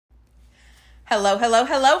Hello, hello,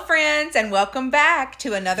 hello, friends, and welcome back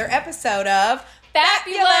to another episode of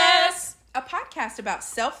Fabulous, a podcast about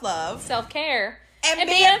self-love, self-care, and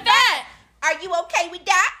being fat. Are you okay with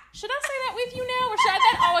that? Should I say that with you now, or should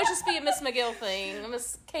that always just be a Miss McGill thing?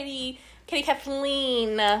 Miss Katie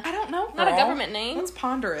Kathleen. I don't know, girl. Not a government name. Let's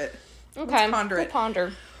ponder it. Okay, Let's ponder it.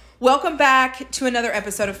 Ponder. Welcome back to another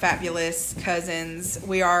episode of Fabulous Cousins.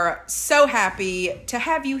 We are so happy to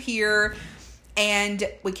have you here, and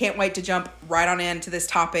we can't wait to jump right on into this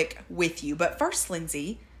topic with you. But first,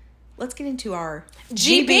 Lindsay, let's get into our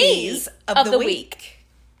GBs of the week.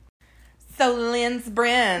 So, Linz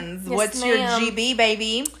Brins, Yes, what's ma'am. your GB,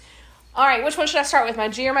 baby? All right, which one should I start with, my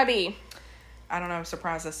G or my B? I don't know.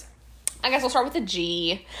 Surprise us. I guess I'll start with the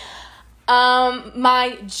G.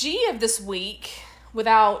 My G of this week,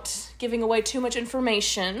 without giving away too much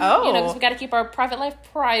information. Oh. You know, because we got to keep our private life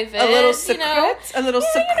private. A little secret? You know. A little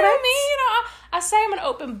secret? You know what I mean? You know, I say I'm an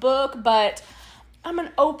open book, but I'm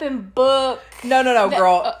an open book. No,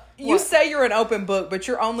 girl. You what? say you're an open book, but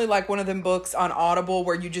you're only like one of them books on Audible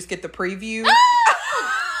where you just get the preview.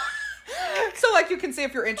 So, like, you can see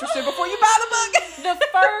if you're interested before you buy the book. The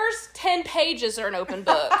first 10 pages are an open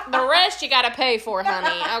book. The rest you gotta pay for,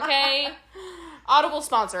 honey, okay? Audible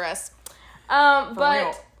sponsor us. But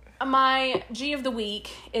real. My G of the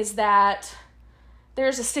week is that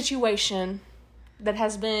there's a situation that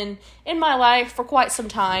has been in my life for quite some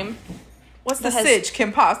time. What's the sitch,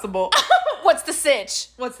 Kim Possible? What's the sitch?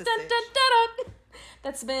 What's the Dun, sitch? dun, dun, dun.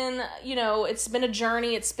 That's been, you know, it's been a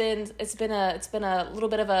journey. It's been a little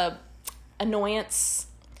bit of a annoyance.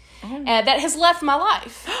 That has left my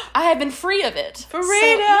life. I have been free of it. Freedom! So,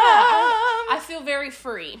 yeah, I feel very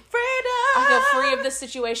free. Freedom! I feel free of this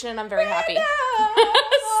situation, and I'm very happy. Sing,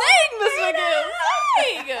 Miss McGill,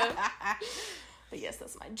 sing! But yes,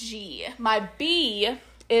 that's my G. My B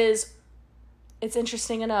is, it's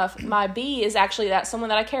interesting enough, my B is actually that someone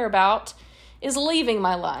that I care about is leaving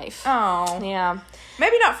my life. Oh. Yeah.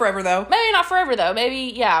 Maybe not forever, though. Maybe not forever, though.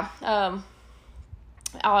 Maybe, yeah.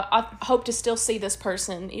 I hope to still see this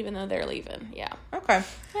person even though they're leaving. Yeah. Okay.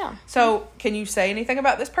 Yeah. So, can you say anything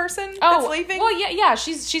about this person that's leaving? Well, yeah.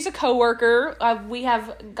 She's a coworker. We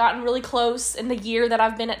have gotten really close in the year that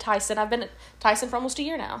I've been at Tyson. I've been at Tyson for almost a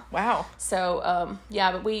year now. Wow. So,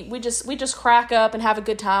 yeah, but we just crack up and have a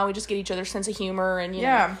good time. We just get each other's sense of humor, and you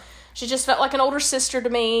know, she just felt like an older sister to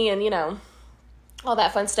me, and you know, all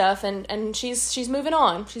that fun stuff. And she's moving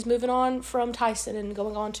on. She's moving on from Tyson and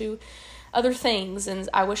going on to other things, and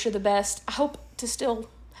I wish her the best. I hope to still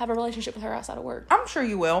have a relationship with her outside of work. I'm sure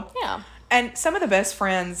you will. Yeah. And some of the best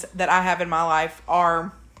friends that I have in my life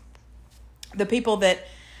are the people that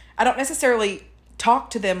I don't necessarily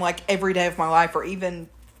talk to them like every day of my life or even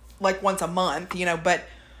like once a month, you know, but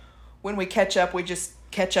when we catch up, we just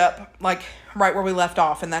catch up like right where we left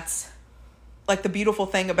off. And that's like the beautiful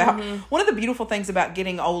thing about, one of the beautiful things about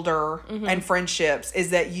getting older and friendships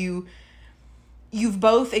is that you've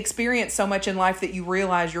both experienced so much in life that you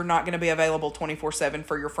realize you're not going to be available 24/7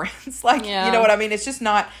 for your friends. Like, you know what I mean? It's just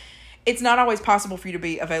not, it's not always possible for you to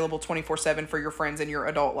be available 24/7 for your friends in your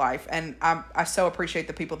adult life. And I so appreciate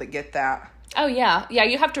the people that get that. Oh yeah. Yeah.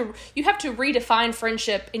 You have to redefine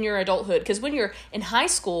friendship in your adulthood. Because when you're in high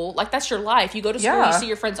school, like that's your life. You go to school, you see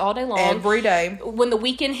your friends all day long. Every day. When the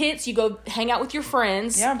weekend hits, you go hang out with your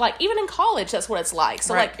friends. Yeah. Like even in college, that's what it's like.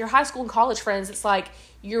 So like your high school and college friends, it's like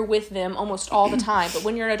you're with them almost all the time. But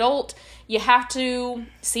when you're an adult, you have to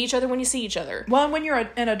see each other when you see each other. Well, and when you're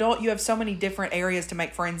an adult, you have so many different areas to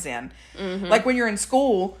make friends in. Like when you're in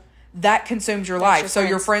school, that consumes your life. So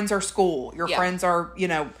your friends are school. Your friends are, you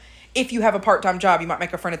know, if you have a part-time job, you might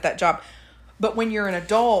make a friend at that job. But when you're an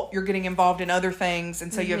adult, you're getting involved in other things.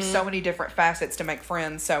 And so you have so many different facets to make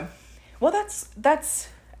friends. So, well,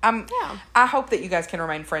 I hope that you guys can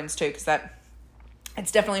remain friends too. Because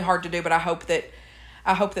it's definitely hard to do. But I hope that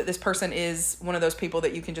this person is one of those people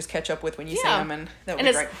that you can just catch up with when you see them, and that would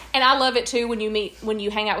be great. And I love it too when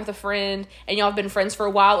you hang out with a friend and y'all have been friends for a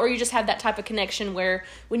while, or you just have that type of connection where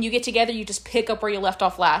when you get together, you just pick up where you left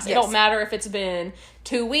off last. It don't matter if it's been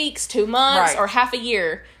 2 weeks, 2 months, or half a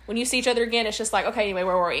year. When you see each other again, it's just like, okay, anyway,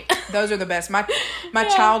 where were we? Those are the best. My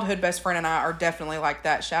childhood best friend and I are definitely like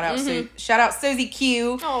that. Shout out Susie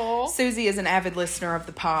Q. Aww. Susie is an avid listener of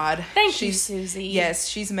the pod. Thank you, Susie. Yes,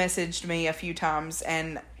 she's messaged me a few times,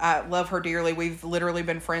 and I love her dearly. We've literally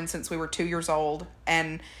been friends since we were 2 years old,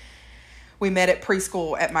 and we met at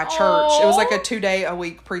preschool at my church. It was like a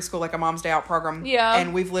 2-day-a-week preschool, like a mom's day out program. Yeah.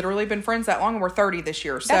 And we've literally been friends that long, and we're 30 this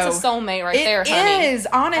year. So that's a soulmate right there, honey. It is,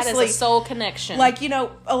 honestly. That is a soul connection. Like, you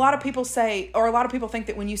know, a lot of people think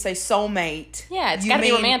that when you say soulmate, it's got to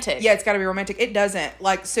be romantic. Yeah, it's got to be romantic. It doesn't.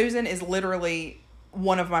 Like, Susan is literally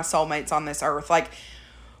one of my soulmates on this earth. Like,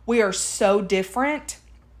 we are so different.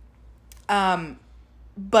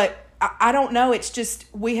 But I don't know. It's just,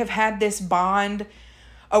 we have had this bond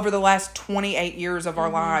over the last 28 years of our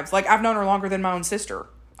lives. Like, I've known her longer than my own sister,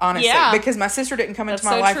 honestly. Yeah. Because my sister didn't come into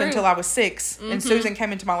my life until I was 6. And Susan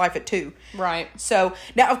came into my life at 2. Right. So,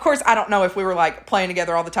 now, of course, I don't know if we were, like, playing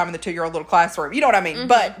together all the time in the 2-year-old little classroom. You know what I mean?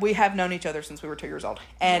 But we have known each other since we were 2 years old.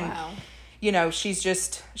 And, you know, she's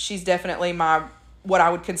definitely what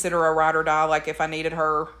I would consider a ride or die. Like, if I needed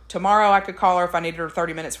her tomorrow, I could call her. If I needed her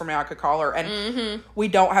 30 minutes from now, I could call her. And we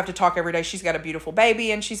don't have to talk every day. She's got a beautiful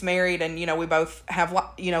baby and she's married. And, you know, we both have,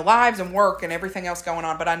 you know, lives and work and everything else going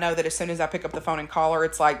on. But I know that as soon as I pick up the phone and call her,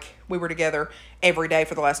 it's like we were together every day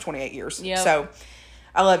for the last 28 years. Yep. So,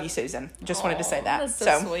 I love you, Susan. Just wanted to say that. That's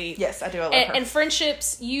so sweet. Yes, I do. I love her. And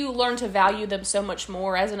friendships, you learn to value them so much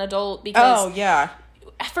more as an adult because... Oh, yeah.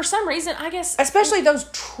 For some reason, I guess... Especially those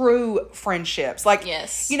true friendships. Like,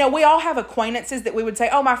 you know, we all have acquaintances that we would say,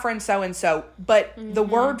 oh, my friend so-and-so. But the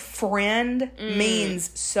word friend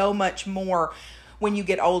means so much more when you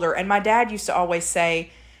get older. And my dad used to always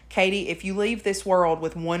say, Katie, if you leave this world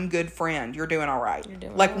with one good friend, you're doing all right.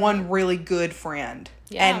 One really good friend.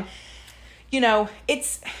 Yeah. And, you know,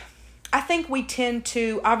 I think we tend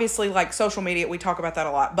to, obviously, like social media, we talk about that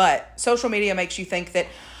a lot. But social media makes you think that,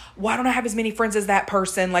 why don't I have as many friends as that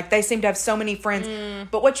person? Like, they seem to have so many friends.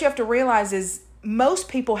 But what you have to realize is most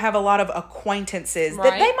people have a lot of acquaintances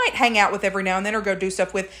that they might hang out with every now and then or go do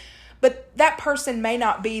stuff with. But that person may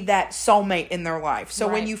not be that soulmate in their life. So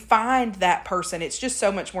when you find that person, it's just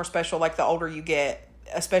so much more special, like, the older you get,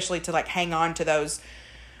 especially to, like, hang on to those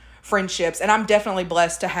friendships. And I'm definitely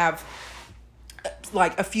blessed to have,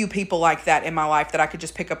 like, a few people like that in my life that I could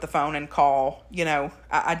just pick up the phone and call. You know,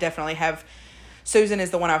 I definitely have... Susan is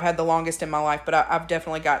the one I've had the longest in my life, but I've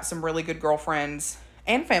definitely got some really good girlfriends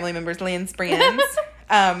and family members, Lynn's friends.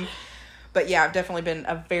 But yeah, I've definitely been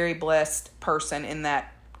a very blessed person in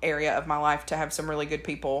that area of my life to have some really good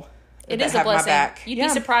people. It is a blessing. You'd be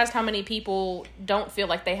surprised how many people don't feel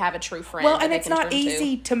like they have a true friend. Well, and it's not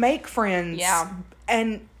easy to make friends. Yeah.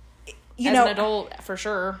 And, you know, as an adult, for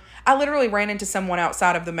sure. I literally ran into someone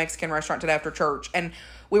outside of the Mexican restaurant today after church, and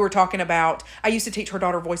we were talking about, I used to teach her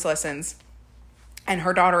daughter voice lessons. And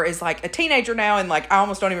her daughter is, like, a teenager now, and, like, I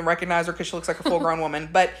almost don't even recognize her because she looks like a full-grown woman.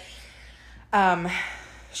 But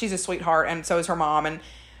she's a sweetheart, and so is her mom. And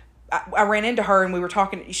I ran into her, and we were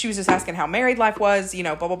talking. She was just asking how married life was, you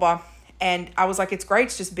know, blah, blah, blah. And I was like, it's great.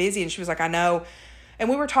 It's just busy. And she was like, I know. And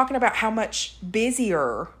we were talking about how much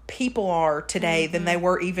busier people are today than they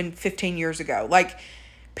were even 15 years ago. Like,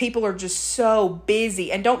 people are just so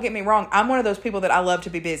busy. And don't get me wrong, I'm one of those people that I love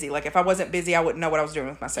to be busy. Like, if I wasn't busy, I wouldn't know what I was doing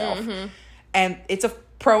with myself. And it's a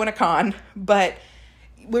pro and a con, but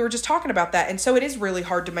we were just talking about that. And so it is really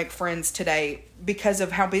hard to make friends today because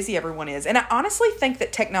of how busy everyone is. And I honestly think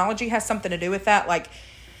that technology has something to do with that. Like,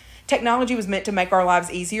 technology was meant to make our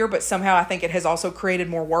lives easier, but somehow I think it has also created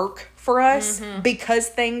more work for us. Because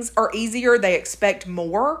things are easier, they expect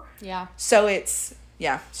more. Yeah. So it's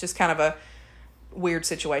just kind of a weird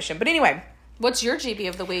situation. But anyway. What's your GB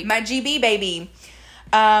of the week? My GB, baby.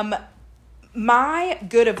 My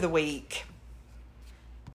good of the week.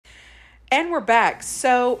 And we're back.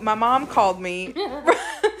 So my mom called me.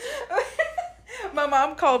 My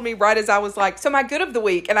mom called me right as I was like, so my good of the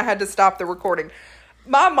week. And I had to stop the recording.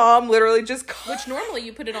 My mom literally just called. Which normally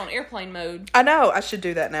you put it on airplane mode. I know. I should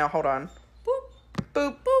do that now. Hold on. Boop,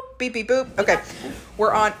 boop, boop, beep, beep, boop. Okay.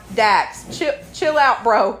 We're on Dax. Chill out,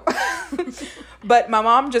 bro. But my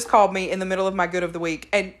mom just called me in the middle of my good of the week.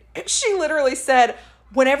 And she literally said,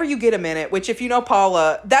 whenever you get a minute, which if you know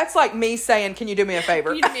Paula, that's like me saying, can you do me a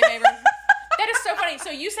favor? Can you do me a favor? That is so funny.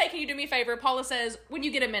 So you say, can you do me a favor? Paula says, when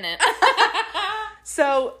you get a minute.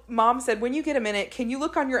 So mom said, when you get a minute, can you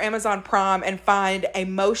look on your Amazon Prime and find a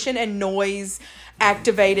motion and noise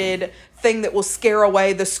activated thing that will scare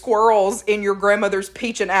away the squirrels in your grandmother's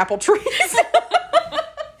peach and apple trees?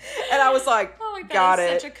 And I was like, got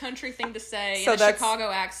it. Such a country thing to say in a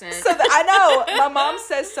Chicago accent. So I know. My mom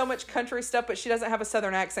says so much country stuff, but she doesn't have a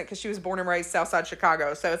southern accent because she was born and raised Southside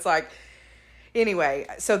Chicago. So it's like, anyway,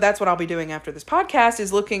 so that's what I'll be doing after this podcast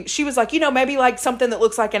is looking. She was like, you know, maybe like something that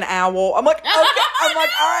looks like an owl. I'm like, okay. I'm like,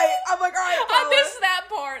 all right. I missed that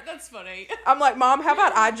part. That's funny. I'm like, Mom, how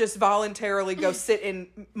about I just voluntarily go sit in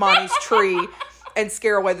Monty's tree and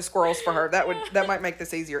scare away the squirrels for her? That might make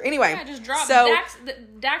this easier. Anyway. Yeah, just drop. So,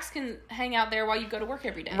 Dax can hang out there while you go to work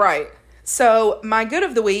every day. Right. So my good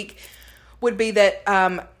of the week would be that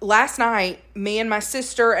last night, me and my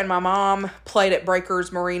sister and my mom played at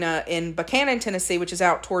Breakers Marina in Buchanan, Tennessee, which is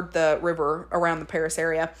out toward the river around the Paris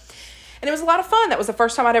area. And it was a lot of fun. That was the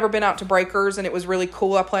first time I'd ever been out to Breakers, and it was really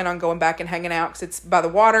cool. I plan on going back and hanging out because it's by the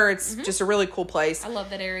water. It's just a really cool place. I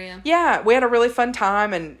love that area. Yeah, we had a really fun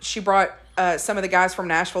time, and she brought some of the guys from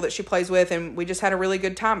Nashville that she plays with, and we just had a really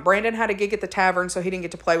good time. Brandon had a gig at the tavern, so he didn't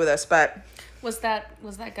get to play with us, but... Was that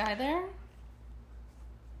guy there?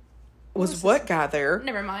 Was what guy there?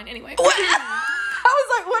 Never mind. Anyway. I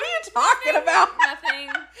was like, what are you talking about? Nothing.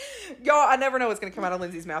 Y'all, I never know what's going to come out of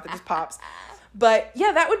Lindsay's mouth. It just pops. But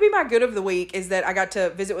yeah, that would be my good of the week, is that I got to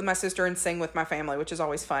visit with my sister and sing with my family, which is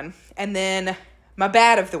always fun. And then my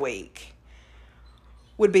bad of the week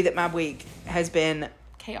would be that my week has been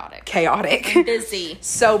chaotic and busy.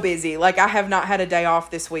 So busy. Like, I have not had a day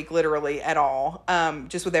off this week, literally, at all.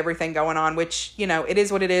 Just with everything going on, which, you know, it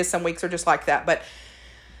is what it is. Some weeks are just like that. But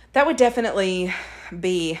that would definitely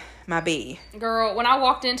be my B. Girl, when I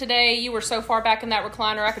walked in today, you were so far back in that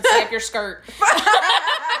recliner, I could see up your skirt.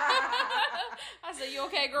 I said, you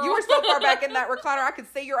okay, girl? You were so far back in that recliner, I could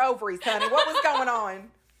see your ovaries, honey. What was going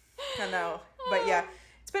on? I know. But yeah,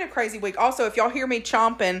 it's been a crazy week. Also, if y'all hear me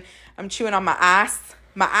chomping, I'm chewing on my ice.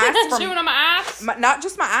 My ice. Chewing on my ice? Not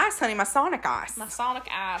just my ice, honey. My Sonic ice. My Sonic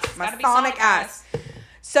ice. My Sonic ice.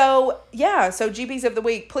 So, yeah. So, GBs of the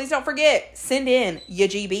week. Please don't forget, send in your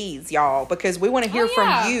GBs, y'all, because we want to hear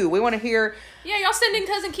from you. We want to hear... Yeah, y'all send in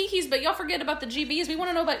Cousin KiKi's, but y'all forget about the GBs. We want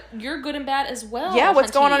to know about your good and bad as well. Yeah,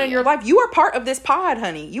 what's going on in your life. You are part of this pod,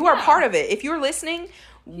 honey. You are part of it. If you're listening,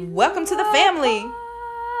 welcome to the family.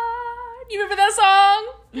 You remember that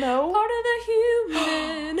song? No. Part of the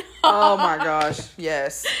human. Oh my gosh,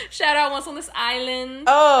 yes. Shout out Once on This Island.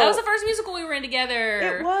 Oh. That was the first musical we were in together.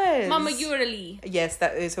 It was. Mama Yurli. Yes,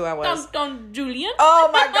 that is who I was. Don Julian. Oh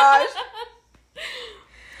my gosh.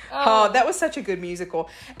 Oh, that was such a good musical.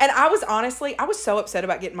 And I was so upset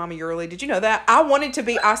about getting Mama Yurli. Did you know that? I wanted to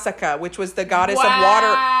be Asaka, which was the goddess of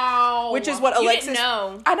water. Which is what Alexis... You didn't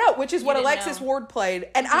know. I know, which is what Alexis Ward played.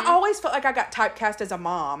 And I always felt like I got typecast as a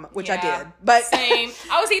mom, which I did. But same.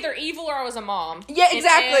 I was either evil or I was a mom. Yeah,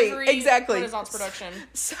 exactly. In every Renaissance production.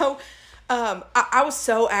 So... I was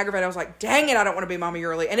so aggravated. I was like, dang it, I don't want to be Mama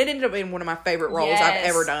Yurli. And it ended up being one of my favorite roles I've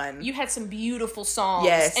ever done. You had some beautiful songs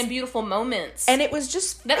and beautiful moments. And it was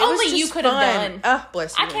just that only you could have done. Oh,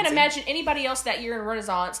 bless you, I can't imagine anybody else that year in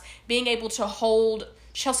Renaissance being able to hold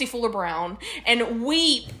Chelsea Fuller Brown and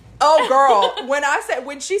weep. Oh, girl.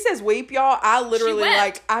 When she says weep, y'all, I literally,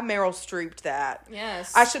 I Meryl Streeped that.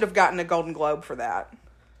 Yes. I should have gotten a Golden Globe for that.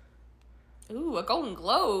 Ooh, a Golden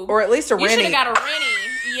Globe. Or at least a Rennie. You should have got a Rennie.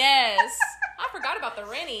 Yes. I forgot about the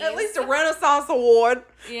Rennies. At least a Renaissance Award.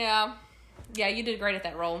 Yeah. Yeah, you did great at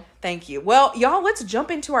that role. Thank you. Well, y'all, let's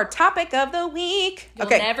jump into our topic of the week. You'll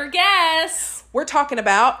never guess. We're talking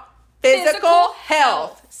about physical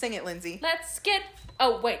health. Sing it, Lindsay. Let's get...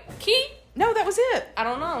 Oh, wait. Key? No, that was it. I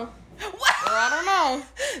don't know. What? Or I don't know.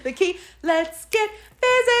 The key. Let's get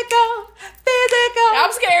physical.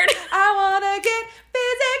 I'm scared. I want to get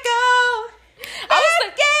physical.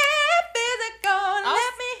 Get physical.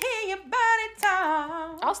 Let me hear your body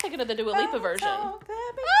talk. I was thinking of the Dua Lipa version. What?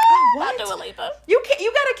 Not Dua Lipa. You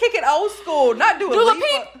gotta kick it old school, not Dua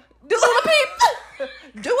Lipa. Dua Peep.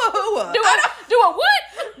 Dua Hua. Dua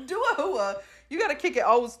what? Dua Hua. You gotta kick it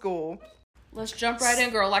old school. Let's jump right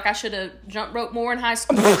in, girl. Like I should have jump rope more in high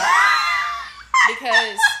school.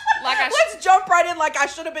 Because let's jump right in like I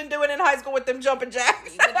should have been doing in high school with them jumping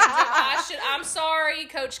jacks. I'm sorry,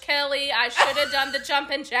 Coach Kelly. I should have done the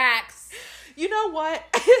jumping jacks. You know what?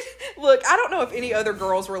 Look, I don't know if any other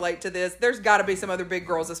girls relate to this. There's got to be some other big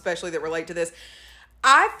girls especially that relate to this.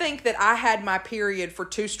 I think that I had my period for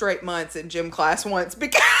 2 straight months in gym class once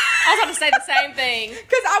because... I was about to say the same thing.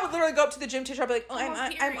 Because I would literally go up to the gym teacher. I'd be like,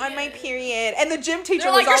 I'm on my period. And the gym teacher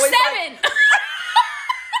They're was like, always you're 7. like...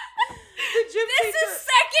 This is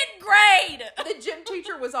 2nd grade. The gym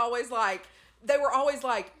teacher was always like, they were always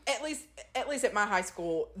like, at least at my high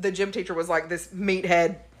school, the gym teacher was like this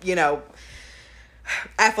meathead,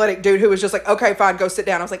 athletic dude who was just like, okay, fine, go sit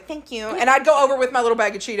down. I was like, thank you. And I'd go over with my little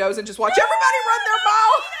bag of Cheetos and just watch everybody run their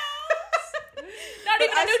mouth. Not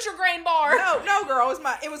even a Nutri-Grain bar. No, girl.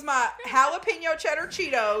 It was my jalapeno cheddar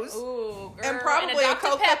Cheetos. Ooh, girl. And probably a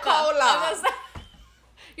Coca-Cola.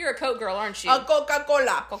 You're a Coke girl, aren't you? A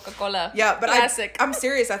Coca-Cola. Coca-Cola. Yeah, but classic. I'm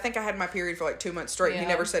serious. I think I had my period for like 2 months straight. Yeah. He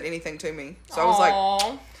never said anything to me. So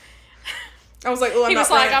Aww. I was like, oh, he was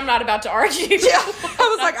like, I'm not about to argue. Yeah.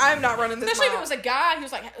 I was like, I'm not running this Especially mile. if it was a guy. He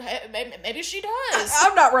was like, hey, maybe she does.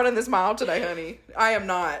 I'm not running this mile today, honey. I am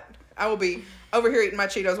not. I will be over here eating my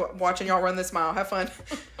Cheetos watching y'all run this mile. Have fun.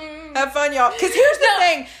 Have fun, y'all. Because here's the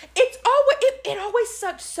thing. It always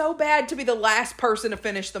sucks so bad to be the last person to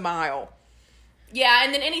finish the mile. Yeah,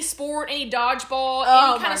 and then any sport, any dodgeball,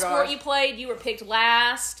 any kind of sport you played, you were picked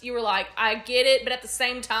last. You were like, I get it, but at the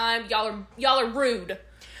same time, y'all are rude.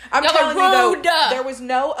 I'm telling you though, there was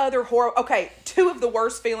no other horror. Okay, 2 of the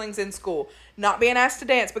worst feelings in school: not being asked to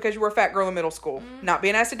dance because you were a fat girl in middle school, not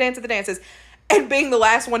being asked to dance at the dances, and being the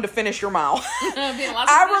last one to finish your mile.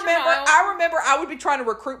 I remember I would be trying to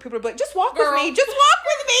recruit people to be like, just walk with me, just walk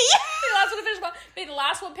with me. Be the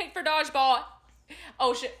last one picked for dodgeball.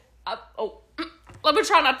 Oh shit. Let me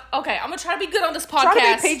try not. Okay, I'm gonna try to be good on this podcast.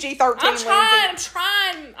 Try to be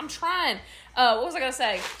PG-13. I'm trying. What was I gonna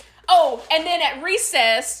say? Oh, and then at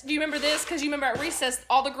recess, do you remember this? Because you remember at recess,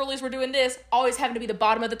 all the girlies were doing this, always having to be the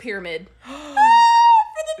bottom of the pyramid.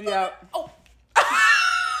 Yeah. Oh.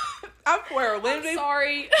 I'm where Lindsay. I'm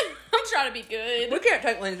sorry. I'm trying to be good. We can't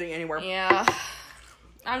take Lindsay anywhere. Yeah.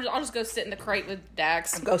 I'll just go sit in the crate with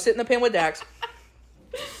Dax. Go sit in the pen with Dax.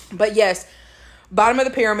 But yes, bottom of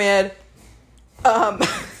the pyramid.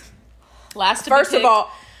 Last to First of all,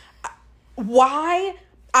 why?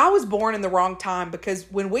 I was born in the wrong time, because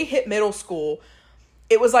when we hit middle school,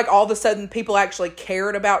 it was like all of a sudden people actually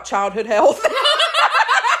cared about childhood health. When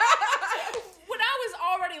I was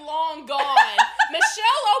already long gone,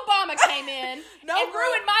 Michelle Obama came in and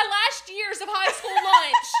ruined my last years of high school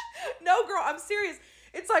lunch. No, girl, I'm serious.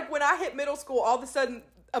 It's like when I hit middle school, all of a sudden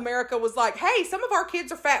America was like, hey, some of our kids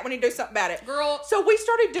are fat, we need to do something about it. Girl. So we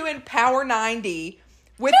started doing Power 90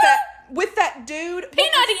 with that dude.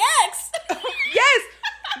 P90X. Yes.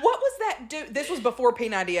 What was that dude? This was before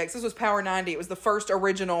P90X. This was Power 90. It was the first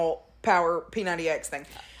original Power P90X thing.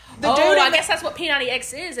 I guess that's what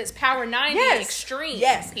P90X is. It's Power 90 Extreme.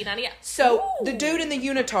 Yes. P90X. So the dude in the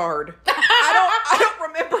unitard, I don't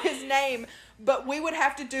remember his name, but we would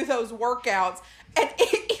have to do those workouts, and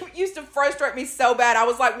it used to frustrate me so bad. I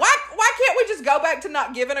was like, why can't we just go back to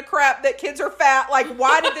not giving a crap that kids are fat? Like,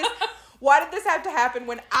 why did this have to happen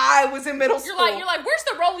when I was in middle school? You're like, where's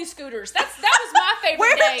the rolly scooters? That was my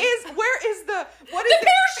favorite day. Where is the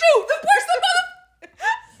parachute? Where's the mother?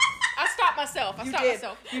 I stopped myself.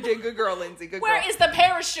 You did. Good girl, Lindsay. Good girl. Where is the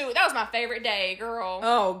parachute? That was my favorite day, girl.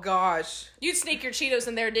 Oh, gosh. You'd sneak your Cheetos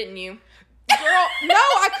in there, didn't you? Girl, no,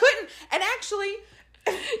 I couldn't. And actually...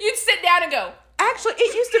 You'd sit down and go... Actually,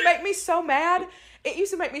 it used to make me so mad. It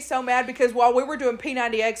used to make me so mad because while we were doing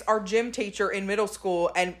P90X, our gym teacher in middle school,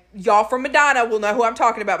 and y'all from Medina will know who I'm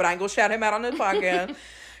talking about, but I ain't gonna shout him out on this podcast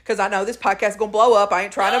because I know this podcast is gonna blow up. I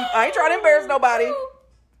ain't trying to embarrass nobody.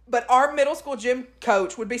 But our middle school gym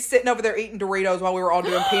coach would be sitting over there eating Doritos while we were all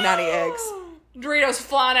doing P90X. Doritos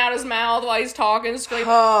flying out his mouth while he's talking, screaming.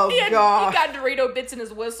 Oh, God. He got Dorito bits in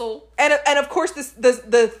his whistle. And of course,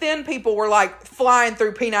 the thin people were like flying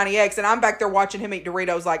through P90X, and I'm back there watching him eat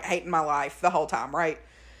Doritos, like hating my life the whole time, right?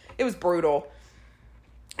 It was brutal.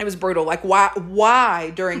 It was brutal. Like,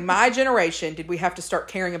 why during my generation did we have to start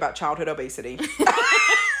caring about childhood obesity?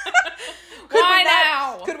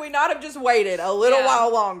 Could we not have just waited a little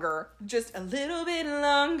while longer? Just a little bit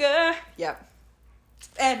longer. Yep.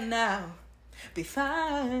 And now... be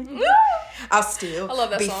fine. Woo! I'll still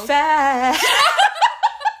be fine.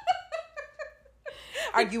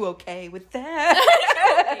 Are you okay with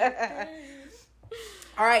that?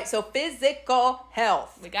 All right, so physical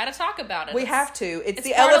health. We got to talk about it. We have to. It's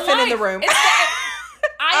the elephant in the room.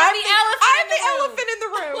 I'm the elephant in the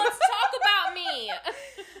room. Let's talk about me.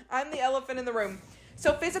 I'm the elephant in the room.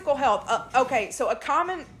 So physical health. Okay, so a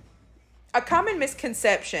common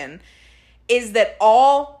misconception is that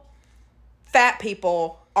all fat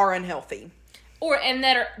people are unhealthy. And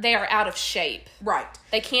they are out of shape. Right.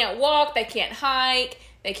 They can't walk, they can't hike,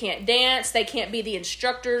 they can't dance, they can't be the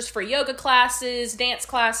instructors for yoga classes, dance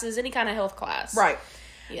classes, any kind of health class. Right.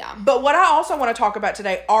 Yeah. But what I also want to talk about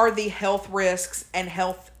today are the health risks and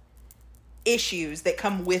health issues that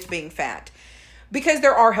come with being fat. Because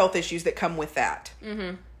there are health issues that come with that.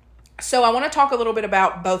 Mm-hmm. So I want to talk a little bit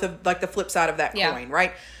about both of, like, the flip side of that coin,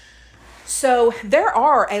 right? So there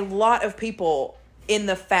are a lot of people in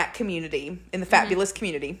the fat community, in the fabulous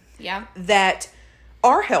community, that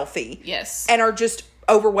are healthy, and are just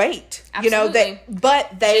overweight. Absolutely. You know,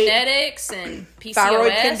 but they genetics and PCOS,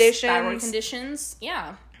 thyroid conditions,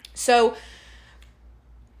 yeah. So,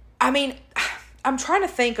 I mean, I'm trying to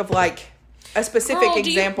think of like a specific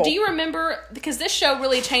example. Do you remember? Because this show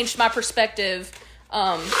really changed my perspective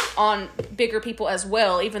on bigger people as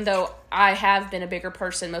well, even though I have been a bigger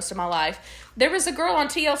person most of my life. There was a girl on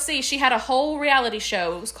TLC. She had a whole reality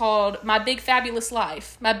show. It was called My Big Fabulous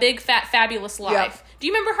Life. My Big Fat Fabulous Life. Yep. Do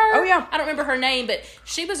you remember her? Oh, yeah. I don't remember her name, but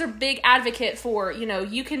she was a big advocate for,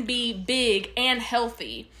 you can be big and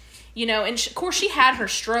healthy. And of course she had her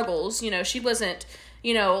struggles. She wasn't,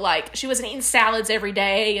 you know, like, she wasn't eating salads every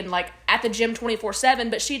day and, like, at the gym 24/7,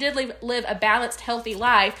 but she did live a balanced, healthy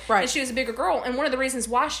life. Right. And she was a bigger girl. And one of the reasons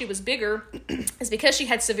why she was bigger is because she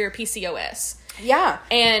had severe PCOS. Yeah.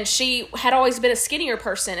 And she had always been a skinnier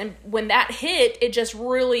person. And when that hit, it just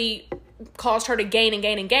really caused her to gain and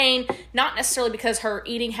gain and gain. Not necessarily because her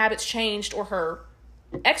eating habits changed or her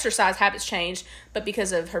exercise habits changed, but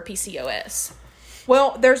because of her PCOS.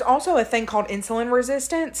 Well, there's also a thing called insulin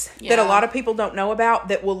resistance that a lot of people don't know about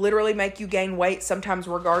that will literally make you gain weight sometimes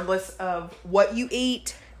regardless of what you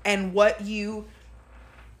eat and what you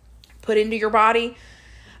put into your body.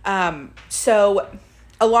 So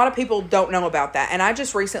a lot of people don't know about that. And I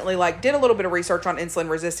just recently like did a little bit of research on insulin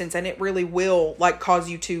resistance, and it really will like cause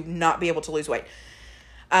you to not be able to lose weight.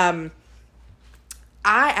 I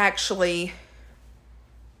actually...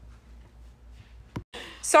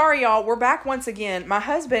 Sorry, y'all. We're back once again. My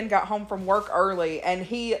husband got home from work early, and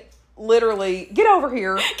he literally... Get over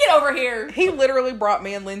here. Get over here. He literally brought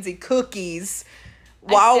me and Lindsay cookies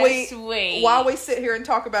while we sit here and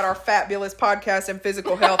talk about our Fabulous podcast and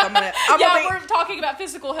physical health. We're talking about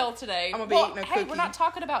physical health today. I'm going to be eating a cookie. Hey, we're not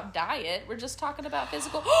talking about diet. We're just talking about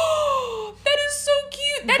physical... That is so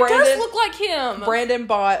cute. That Brandon does look like him. Brandon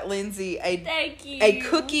bought Lindsay a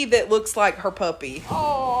cookie that looks like her puppy.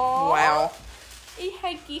 Aww. Wow.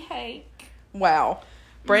 Hake. Wow.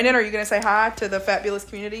 Brandon, are you going to say hi to the Fabulous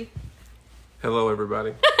community? Hello,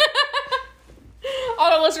 everybody.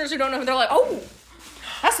 All the listeners who don't know, they're like, oh,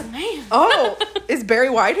 that's a man. Oh, is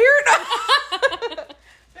Barry White here?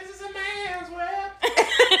 This is a man's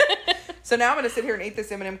web. So now I'm going to sit here and eat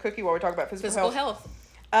this M&M cookie while we talk about physical health.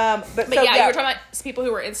 But you were talking about people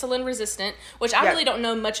who are insulin resistant, which I really don't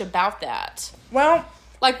know much about that. Well,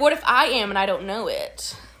 like, what if I am and I don't know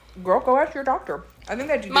it? Girl, go ask your doctor. I think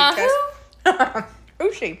they do tests.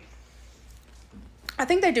 Who's she? I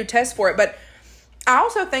think they do tests for it, but I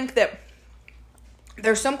also think that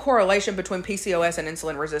there's some correlation between PCOS and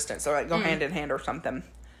insulin resistance, so like go hand in hand or something.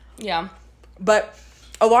 Yeah. But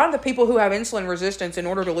a lot of the people who have insulin resistance, in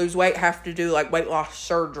order to lose weight, have to do like weight loss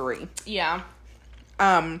surgery. Yeah.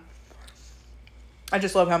 I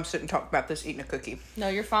just love how I'm sitting talking about this, eating a cookie. No,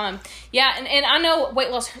 you're fine. Yeah, and I know weight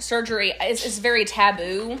loss surgery is very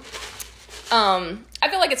taboo. I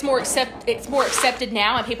feel like it's more accepted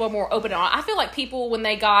now, and people are more open on it. I feel like people, when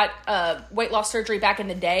they got weight loss surgery back in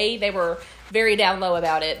the day, they were very down low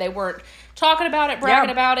about it. They weren't talking about it, bragging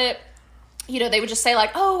about it. You know, they would just say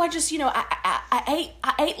like, "Oh, I just, I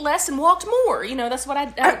ate less and walked more." You know, that's what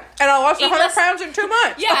and I lost 100 pounds in 2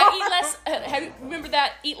 months. Yeah, I eat less. Remember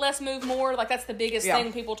that? Eat less, move more. Like, that's the biggest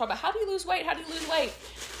thing people talk about. How do you lose weight? How do you lose weight?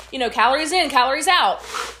 You know, calories in, calories out.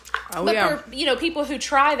 Oh, but for, people who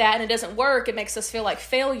try that and it doesn't work, it makes us feel like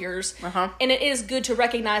failures. And it is good to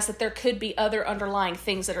recognize that there could be other underlying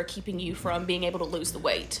things that are keeping you from being able to lose the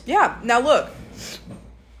weight. Yeah. Now, look.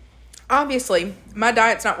 Obviously, my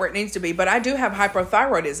diet's not where it needs to be, but I do have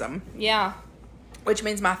hypothyroidism. Yeah. Which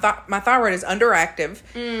means my thyroid is underactive.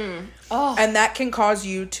 Oh. And that can cause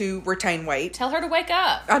you to retain weight. Tell her to wake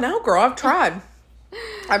up. I know, girl. I've tried.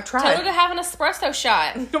 Tell her to have an espresso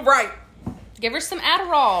shot. Right. Give her some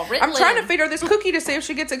Adderall. Ritalin. I'm trying to feed her this cookie to see if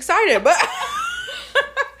she gets excited, but...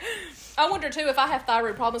 I wonder, too, if I have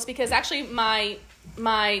thyroid problems, because actually my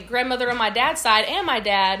grandmother on my dad's side and my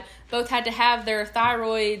dad both had to have their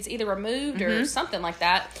thyroids either removed or something like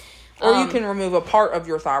that. Or you can remove a part of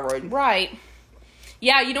your thyroid. Right.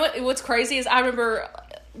 Yeah, you know what's crazy is I remember,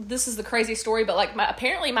 this is the crazy story, but like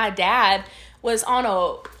apparently my dad was on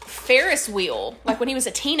a Ferris wheel, like when he was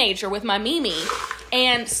a teenager with my Mimi,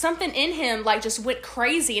 and something in him like just went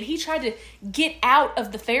crazy, and he tried to get out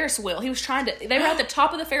of the Ferris wheel. They were at the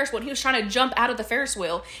top of the Ferris wheel, and he was trying to jump out of the Ferris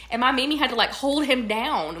wheel, and my Mimi had to like hold him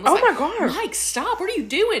down. And was my God. Mike, stop, what are you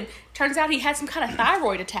doing? Turns out he had some kind of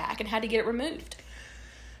thyroid attack and had to get it removed.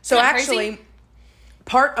 So actually,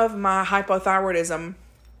 part of my hypothyroidism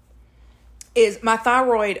is my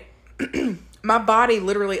thyroid... My body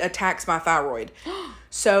literally attacks my thyroid.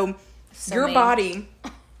 So your body,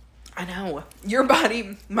 I know, your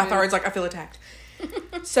body, my thyroid's like, I feel attacked.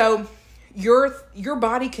 So your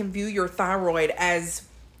body can view your thyroid as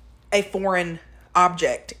a foreign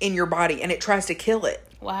object in your body, and it tries to kill it.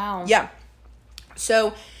 Wow. Yeah.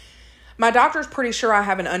 So my doctor's pretty sure I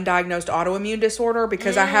have an undiagnosed autoimmune disorder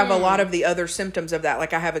because I have a lot of the other symptoms of that.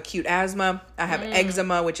 Like I have acute asthma, I have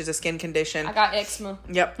eczema, which is a skin condition. I got eczema.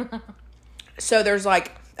 Yep. So there's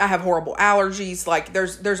like, I have horrible allergies. Like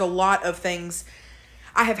there's a lot of things.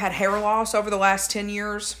 I have had hair loss over the last 10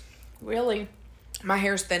 years. Really? My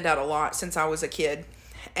hair's thinned out a lot since I was a kid.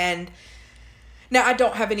 And now I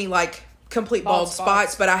don't have any like complete bald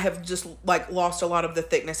spots, but I have just like lost a lot of the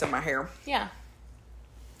thickness of my hair. Yeah.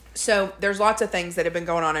 So there's lots of things that have been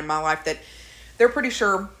going on in my life that they're pretty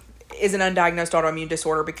sure is an undiagnosed autoimmune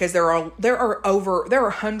disorder, because there are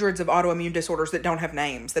hundreds of autoimmune disorders that don't have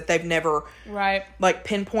names, that they've never like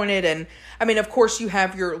pinpointed. And I mean, of course you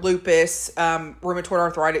have your lupus, rheumatoid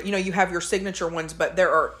arthritis, you have your signature ones, but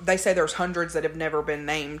they say there's hundreds that have never been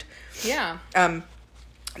named. Yeah.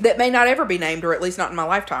 That may not ever be named, or at least not in my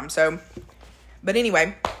lifetime. So, but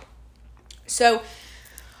anyway, so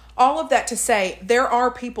all of that to say, there are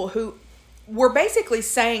people who were basically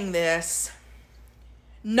saying this,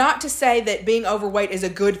 not to say that being overweight is a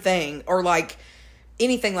good thing or like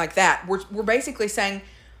anything like that. We're basically saying,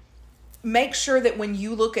 make sure that when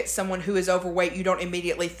you look at someone who is overweight, you don't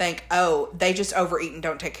immediately think, oh, they just overeat and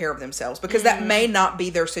don't take care of themselves, because that may not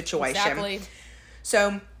be their situation. Exactly.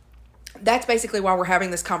 So that's basically why we're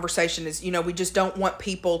having this conversation is, we just don't want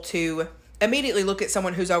people to immediately look at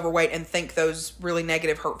someone who's overweight and think those really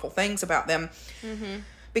negative, hurtful things about them.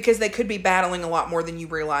 Because they could be battling a lot more than you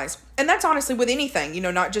realize. And that's honestly with anything,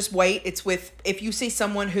 not just weight. It's with, if you see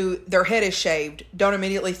someone who their head is shaved, don't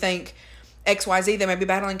immediately think XYZ, they may be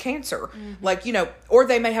battling cancer. Like, or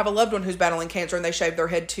they may have a loved one who's battling cancer and they shave their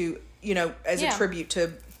head to, as a tribute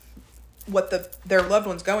to what their loved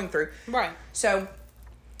one's going through. Right. So,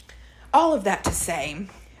 all of that to say,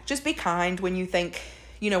 just be kind when you think,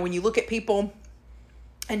 when you look at people,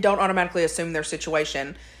 and don't automatically assume their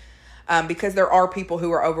situation. Because there are people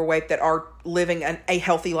who are overweight that are living a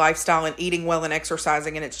healthy lifestyle and eating well and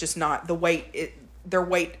exercising, and it's just not the weight. Their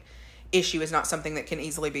weight issue is not something that can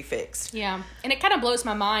easily be fixed. Yeah, and it kind of blows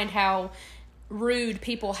my mind how rude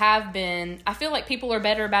people have been. I feel like people are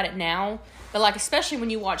better about it now, but like especially when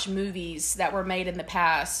you watch movies that were made in the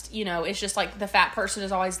past, it's just like the fat person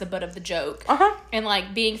is always the butt of the joke, and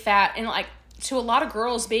like being fat and like. To a lot of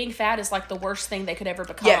girls, being fat is like the worst thing they could ever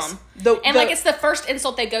become. Yes. Like it's the first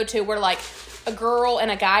insult they go to, where like a girl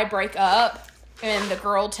and a guy break up, and the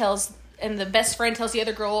best friend tells the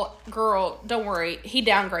other girl, don't worry, he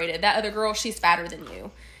downgraded. That other girl, she's fatter than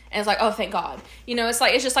you. And it's like, oh, thank God.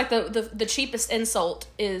 It's just like the cheapest insult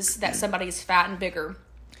is that somebody's fat and bigger,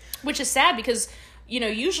 which is sad because,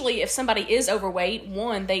 usually if somebody is overweight,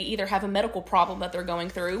 one, they either have a medical problem that they're going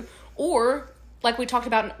through, or like we talked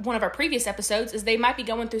about in one of our previous episodes, is they might be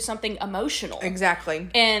going through something emotional. Exactly.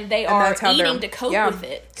 And they are eating to cope with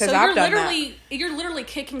it. So you're literally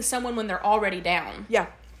kicking someone when they're already down. Yeah.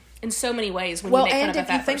 In so many ways when you make fun of a fat person.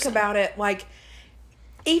 Well, and if you think about it, like,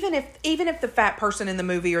 even if the fat person in the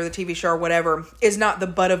movie or the TV show or whatever is not the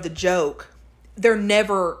butt of the joke, they're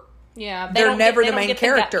never... Yeah. They're never the main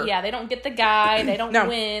character. They don't get the guy. They don't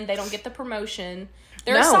win. They don't get the promotion.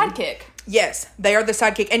 They're a sidekick. Yes, they are the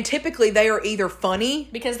sidekick. And typically they are either funny.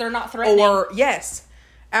 Because they're not threatening. Or, yes,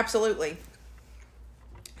 absolutely.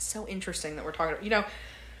 So interesting that we're talking about.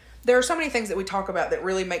 There are so many things that we talk about that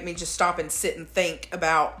really make me just stop and sit and think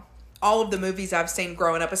about all of the movies I've seen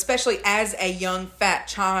growing up, especially as a young fat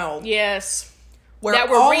child. Yes. Where that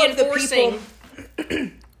were reinforcing.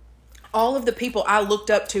 All of the people I looked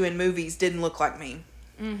up to in movies didn't look like me.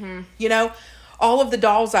 All of the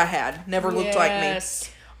dolls I had never looked like me.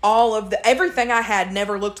 Everything I had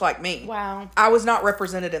never looked like me. Wow. I was not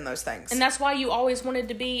represented in those things. And that's why you always wanted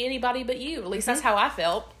to be anybody but you. At least that's how I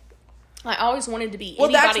felt. I always wanted to be anybody other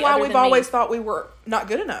than me. Well, that's why we've always thought we were not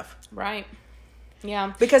good enough. Right.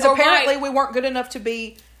 Yeah. Because apparently we weren't good enough to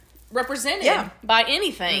be represented by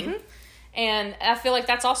anything. And I feel like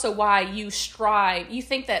that's also why you strive. You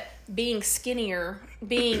think that being skinnier,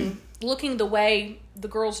 looking the way the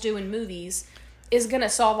girls do in movies is going to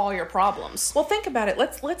solve all your problems. Well, think about it.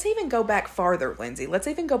 Let's even go back farther, Lindsay. Let's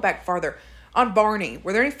even go back farther. On Barney,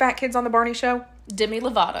 were there any fat kids on the Barney show? Demi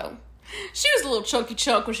Lovato. She was a little chunky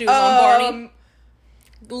chunk when she was on Barney.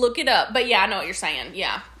 Look it up. But yeah, I know what you're saying.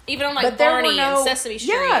 Yeah. Even on like Barney and Sesame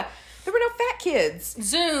Street. Yeah. There were no fat kids.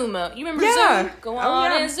 Zoom. You remember Zoom? Go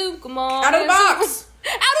on and Zoom. Come on. Out of the box.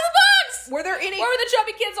 Out of the box. Were there any? Where were the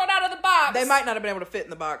chubby kids on Out of the Box? They might not have been able to fit in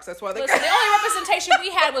the box. That's why they. Listen, the only representation we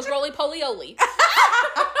had was Roly Poly Oly.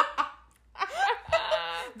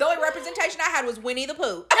 The only representation I had was Winnie the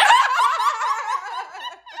Pooh.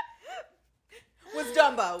 Was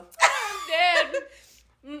Dumbo. Dead.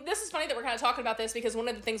 This is funny that we're kind of talking about this because one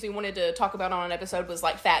of the things we wanted to talk about on an episode was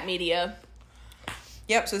like fat media.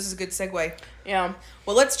 Yep, so this is a good segue. Yeah.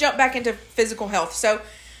 Well, let's jump back into physical health. So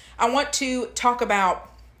I want to talk about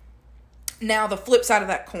now the flip side of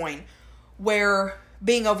that coin, where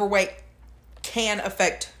being overweight can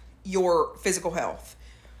affect your physical health.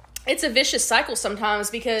 It's a vicious cycle sometimes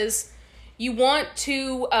because you want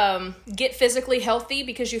to get physically healthy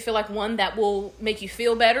because you feel like, one, that will make you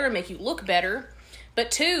feel better and make you look better. But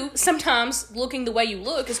two, sometimes looking the way you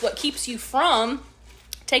look is what keeps you from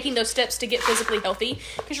taking those steps to get physically healthy.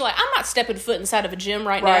 Because you're like, I'm not stepping foot inside of a gym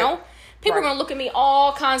right now. People are going to look at me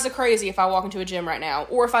all kinds of crazy if I walk into a gym right now.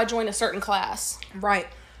 Or if I join a certain class. Right.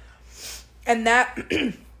 And that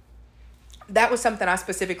was something I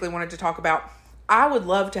specifically wanted to talk about. I would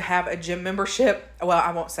love to have a gym membership. Well,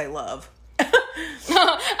 I won't say love. I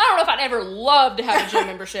don't know if I'd ever love to have a gym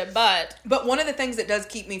membership, but... But one of the things that does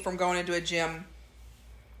keep me from going into a gym,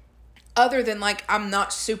 other than, like, I'm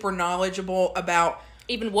not super knowledgeable about...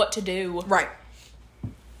 Even what to do. Right.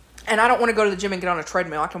 And I don't want to go to the gym and get on a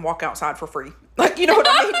treadmill. I can walk outside for free. Like, you know what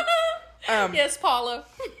I mean? Yes, Paula.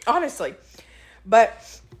 Honestly.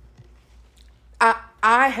 But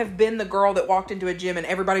I have been the girl that walked into a gym and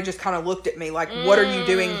everybody just kind of looked at me like, what are you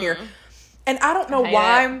doing here? And I don't know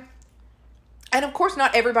why... And of course,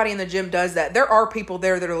 not everybody in the gym does that. There are people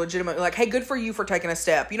there that are legitimately like, hey, good for you for taking a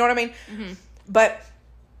step. You know what I mean? Mm-hmm. But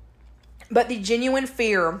the genuine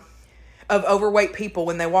fear of overweight people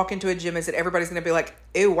when they walk into a gym is that everybody's going to be like,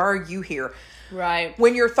 ew, why are you here? Right.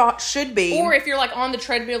 When your thought should be... Or if you're like on the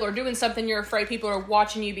treadmill or doing something, you're afraid people are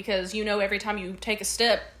watching you because you know every time you take a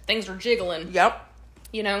step, things are jiggling. Yep.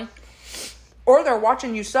 You know? Or they're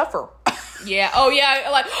watching you suffer. Yeah. Oh, yeah.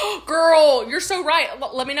 Like, oh, girl, you're so right.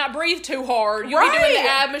 Let me not breathe too hard. You'll be doing the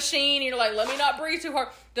ab machine. And you're like, let me not breathe too hard.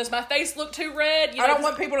 Does my face look too red? You know, I don't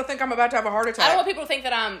want people to think I'm about to have a heart attack. I don't want people to think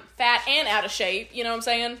that I'm fat and out of shape. You know what I'm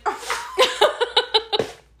saying?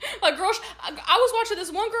 Like, girl, I was watching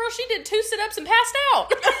this one girl. She did 2 sit-ups and passed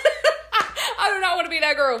out. I do not want to be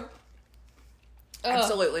that girl.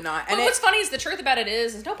 Absolutely not. And what's funny is the truth about it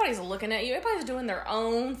is nobody's looking at you. Everybody's doing their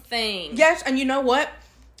own thing. Yes, and you know what?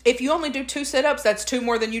 If you only do 2 sit-ups, that's 2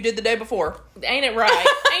 more than you did the day before. Ain't it right?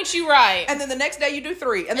 Ain't you right? And then the next day you do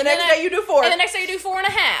 3. And the next day you do 4. And the next day you do 4.5.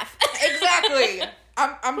 Exactly.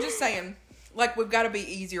 I'm just saying, like, we've got to be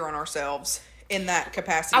easier on ourselves in that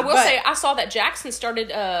capacity. I will say, I saw that Jackson started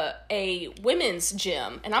a women's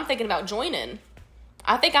gym, and I'm thinking about joining.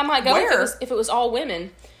 I think I might go if it was all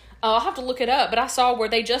women. I'll have to look it up, but I saw where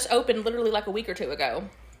they just opened literally like a week or 2 ago.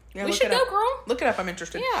 Yeah, we should go, girl. Look it up. I'm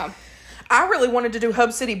interested. Yeah. I really wanted to do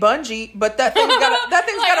Hub City Bungee, but that thing's got a like,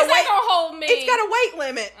 weight. Gonna hold me. It's got a weight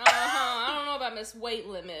limit. I don't know about this weight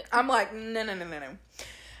limit. I'm like, no.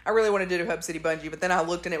 I really wanted to do Hub City Bungee, but then I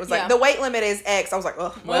looked and it was like, the weight limit is X. I was like,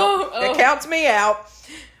 that counts me out.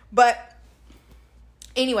 But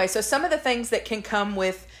anyway, so some of the things that can come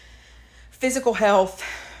with physical health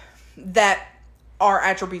that are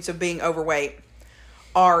attributes of being overweight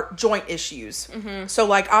are joint issues. Mm-hmm. So,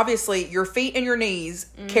 like, obviously, your feet and your knees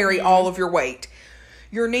carry all of your weight.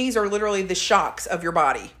 Your knees are literally the shocks of your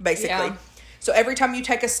body, basically. Yeah. So, every time you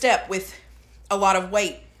take a step with a lot of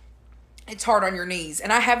weight, it's hard on your knees.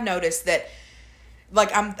 And I have noticed that,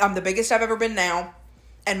 like, I'm the biggest I've ever been now,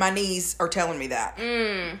 and my knees are telling me that.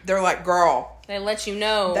 They're like, girl. They let you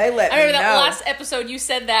know. I remember that last episode you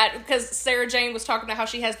said that because Sarah Jane was talking about how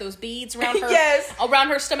she has those beads around her yes. around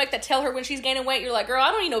her stomach that tell her when she's gaining weight. You're like, girl,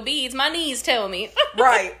 I don't need no beads. My knees tell me.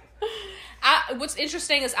 Right. What's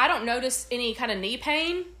interesting is I don't notice any kind of knee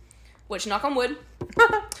pain, which knock on wood.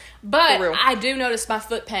 But I do notice my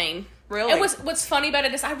foot pain. Really? And what's funny about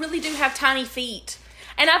it is I really do have tiny feet.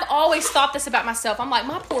 And I've always thought this about myself. I'm like,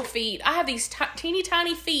 my poor feet. I have these teeny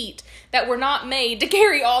tiny feet that were not made to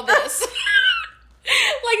carry all this.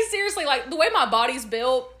 Like, seriously, like, the way my body's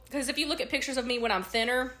built, because if you look at pictures of me when I'm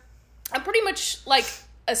thinner, I'm pretty much like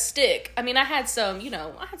a stick. I mean, I had some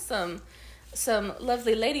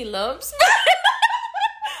lovely lady lumps.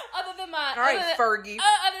 Other than my... All right, Fergie.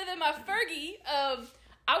 Other than my Fergie,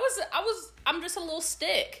 I'm just a little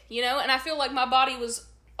stick, you know? And I feel like my body was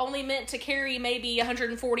only meant to carry maybe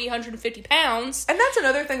 140, 150 pounds. And that's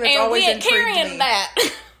another thing that's always intrigued me. And we ain't carrying that.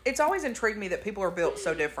 It's always intrigued me that people are built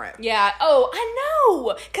so different. Yeah. Oh, I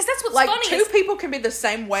know. Because that's what's funny. Like, 2 people can be the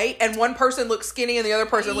same weight, and one person looks skinny and the other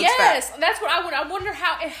person looks fat. Yes, that's what I wonder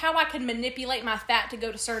how I could manipulate my fat to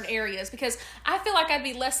go to certain areas. Because I feel like I'd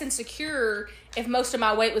be less insecure if most of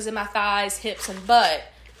my weight was in my thighs, hips, and butt.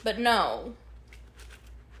 But no.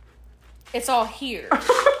 It's all here.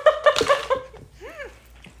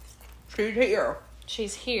 She's here.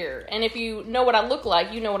 She's here. And if you know what I look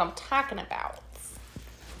like, you know what I'm talking about.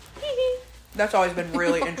 That's always been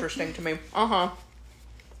really interesting to me. Uh-huh.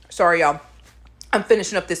 Sorry, y'all. I'm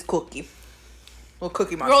finishing up this cookie. Little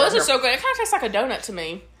cookie monster. Girl, this is so good. It kind of tastes like a donut to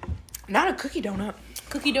me. Not a cookie donut.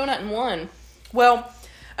 Cookie donut in one. Well,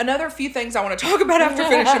 another few things I want to talk about after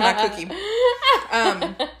finishing my cookie.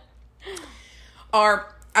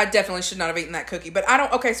 I definitely should not have eaten that cookie, but I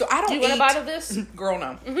don't Do you want a bite of this? Girl,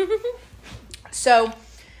 no. So,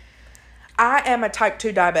 I am a type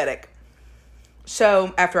 2 diabetic.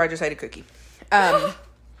 So, after I just ate a cookie.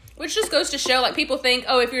 Which just goes to show, like, people think,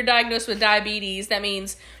 oh, if you're diagnosed with diabetes, that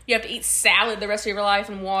means you have to eat salad the rest of your life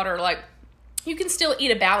and water. Like, you can still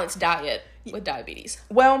eat a balanced diet with diabetes.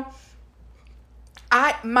 Well,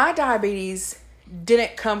 my diabetes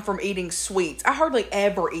didn't come from eating sweets. I hardly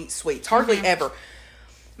ever eat sweets. Hardly ever.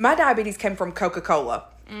 My diabetes came from Coca-Cola.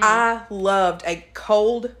 I loved a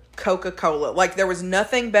cold Coca-Cola. Like, there was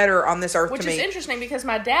nothing better on this earth to me. Which is interesting because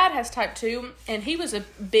my dad has type 2, and he was a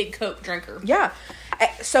big Coke drinker. Yeah.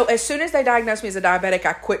 So, as soon as they diagnosed me as a diabetic,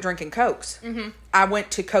 I quit drinking Cokes. I went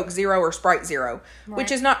to Coke Zero or Sprite Zero,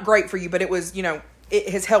 which is not great for you, but it was, it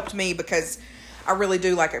has helped me because I really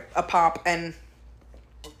do like a pop, and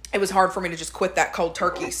it was hard for me to just quit that cold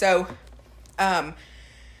turkey. So,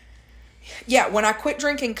 yeah, when I quit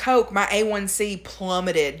drinking Coke, my A1C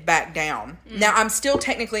plummeted back down. Now, I'm still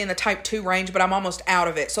technically in the type 2 range, but I'm almost out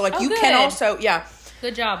of it. So, like, can also,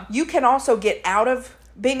 Good job. You can also get out of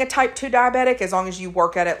being a type 2 diabetic as long as you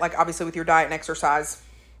work at it, like, obviously with your diet and exercise.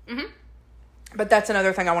 But that's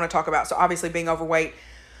another thing I want to talk about. So, obviously, being overweight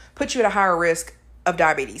puts you at a higher risk of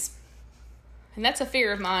diabetes. And that's a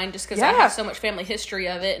fear of mine just because I have so much family history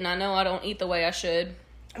of it, and I know I don't eat the way I should.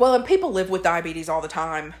 Well, and people live with diabetes all the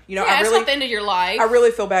time. It's not the end of your life. I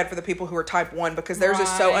really feel bad for the people who are type 1 because theirs is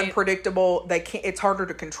so unpredictable. It's harder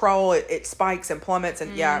to control. It spikes and plummets,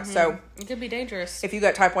 and so it could be dangerous. If you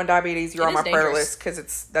got type 1 diabetes, you're on my prayer list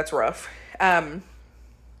because that's rough. One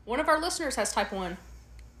of our listeners has type 1.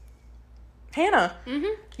 Hannah.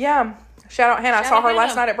 Yeah. Shout out Hannah. I saw her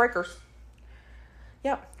last night at Breakers.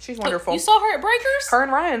 Yep, she's wonderful. You saw her at Breakers? Her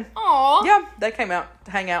and Ryan. Aw. Yeah, they came out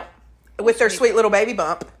to hang out with their sweet little baby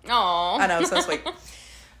bump. Aw. I know, so sweet.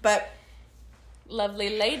 But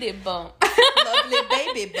lovely lady bump. Lovely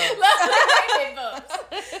baby bump. Lovely baby bump.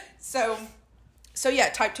 So yeah,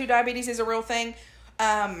 type 2 diabetes is a real thing.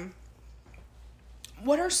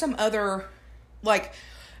 What are some other, like,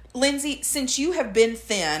 Lindsay, since you have been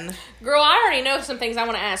thin. Girl, I already know some things I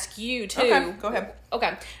want to ask you, too. Okay, go ahead.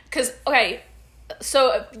 Okay.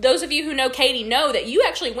 So those of you who know Katie know that you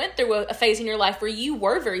actually went through a phase in your life where you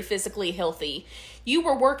were very physically healthy. You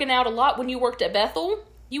were working out a lot when you worked at Bethel.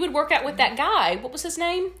 You would work out with that guy. What was his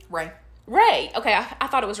name? Ray. Okay, I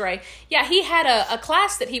thought it was Ray. Yeah, he had a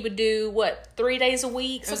class that he would do, 3 days a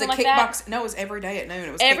week, something like that? No, it was every day at noon.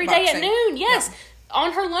 It was every day at noon, yes. Yeah.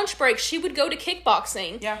 On her lunch break, she would go to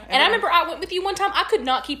kickboxing. Yeah. And I remember I went with you one time. I could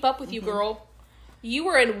not keep up with you, girl. You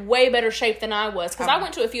were in way better shape than I was because I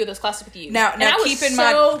went to a few of those classes with you. Now I was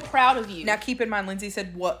so proud of you. Now keep in mind, Lindsay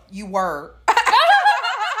said what you were.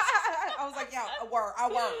 I was like, yeah,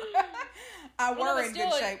 I were in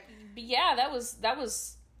good shape. Yeah, that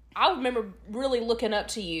was. I remember really looking up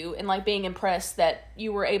to you and like being impressed that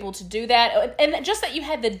you were able to do that, and just that you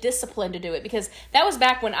had the discipline to do it, because that was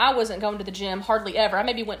back when I wasn't going to the gym hardly ever. I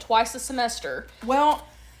maybe went twice a semester. Well,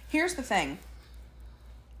 here's the thing.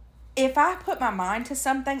 If I put my mind to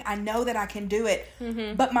something, I know that I can do it.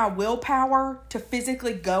 But my willpower to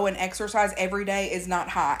physically go and exercise every day is not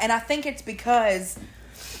high. And I think it's because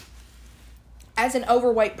as an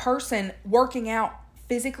overweight person, working out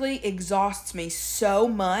physically exhausts me so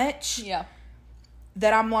much. Yeah.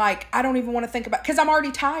 That I'm like, I don't even want to think about, because I'm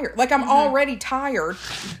already tired. Like, I'm already tired.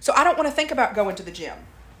 So I don't want to think about going to the gym.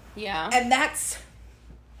 Yeah. And that's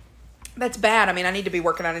bad. I mean, I need to be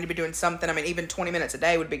working out. I need to be doing something. I mean, even 20 minutes a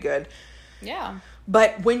day would be good. Yeah.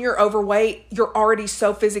 But when you're overweight, you're already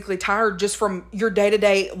so physically tired just from your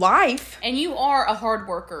day-to-day life. And you are a hard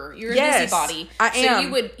worker. You're a busybody. I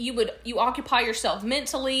am. So you occupy yourself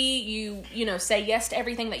mentally. You say yes to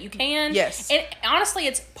everything that you can. Yes. And honestly,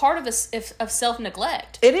 it's part of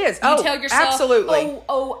self-neglect. It is. You tell yourself, absolutely.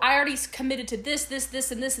 Oh, I already committed to this,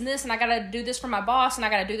 and this, and I gotta do this for my boss, and I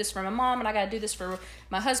gotta do this for my mom, and I gotta do this for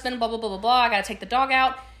my husband, blah, blah, blah, blah, blah. I gotta take the dog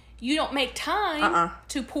out. You don't make time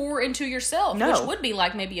to pour into yourself, which would be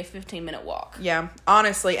like maybe a 15-minute walk. Yeah,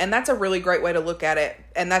 honestly. And that's a really great way to look at it.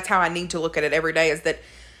 And that's how I need to look at it every day, is that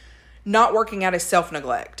not working out is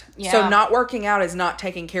self-neglect. Yeah. So not working out is not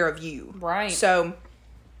taking care of you. Right. So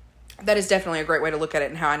that is definitely a great way to look at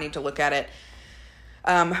it and how I need to look at it.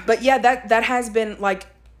 But yeah, that has been like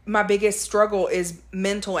my biggest struggle is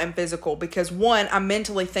mental and physical, because one, I'm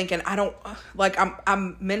mentally thinking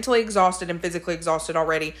I'm mentally exhausted and physically exhausted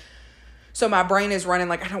already. So my brain is running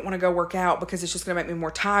like, I don't want to go work out because it's just going to make me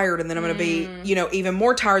more tired. And then I'm going to be, even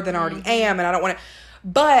more tired than I already am. And I don't want to,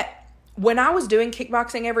 but when I was doing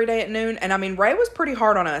kickboxing every day at noon, and I mean, Ray was pretty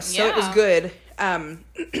hard on us, so it was good.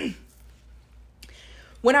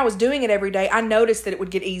 When I was doing it every day, I noticed that it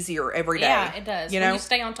would get easier every day. Yeah, it does. When you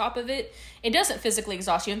stay on top of it, it doesn't physically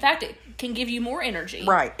exhaust you. In fact, it can give you more energy.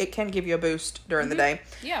 Right. It can give you a boost during the day.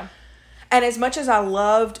 Yeah. And as much as I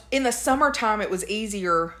loved, in the summertime, it was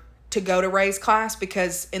easier to go to Ray's class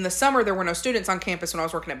because in the summer there were no students on campus when I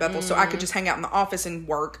was working at Bethel, so I could just hang out in the office and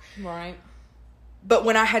work. Right. But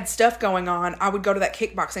when I had stuff going on, I would go to that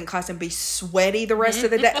kickboxing class and be sweaty the rest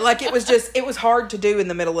of the day. Like, it was hard to do in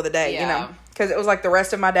the middle of the day, you know? Because it was like the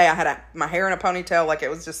rest of my day, I had my hair in a ponytail. Like, it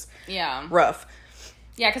was just rough.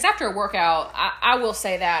 Yeah, because after a workout, I will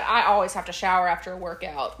say that, I always have to shower after a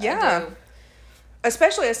workout. Yeah.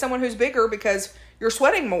 Especially as someone who's bigger because you're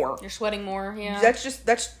sweating more. You're sweating more, yeah. That's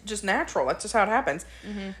just natural. That's just how it happens.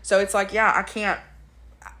 Mm-hmm. So it's like,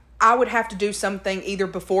 I would have to do something either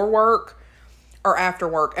before work or after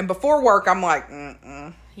work. And before work, I'm like,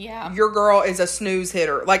 yeah. Your girl is a snooze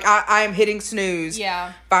hitter. Like, I am hitting snooze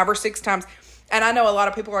 5 or 6 times. And I know a lot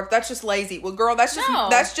of people are like, that's just lazy. Well, girl, I'm just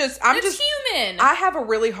human. I have a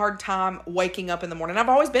really hard time waking up in the morning. I've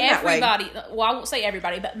always been that way. Well, I won't say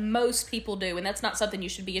everybody, but most people do. And that's not something you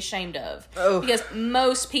should be ashamed of. Oh. Because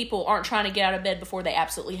most people aren't trying to get out of bed before they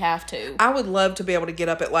absolutely have to. I would love to be able to get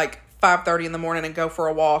up at like 5:30 in the morning and go for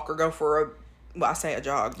a walk or go for I say a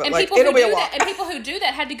jog, but like it'll be a walk. And people who do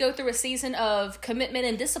that had to go through a season of commitment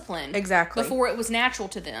and discipline. Exactly. Before it was natural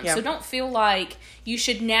to them. Yeah. So don't feel like you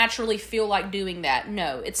should naturally feel like doing that.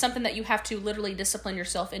 No, it's something that you have to literally discipline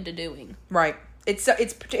yourself into doing. Right. It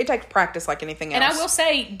takes practice like anything else. And I will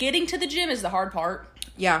say, getting to the gym is the hard part.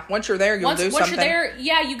 Yeah, once you're there, you'll do something. Once you're there,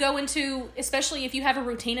 you go into, especially if you have a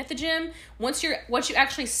routine at the gym, once you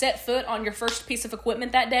actually set foot on your first piece of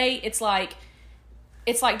equipment that day, it's like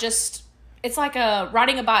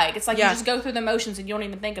riding a bike. It's like you just go through the motions and you don't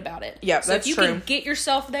even think about it. Yeah, so that's true. So if you can get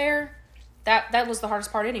yourself there, that was the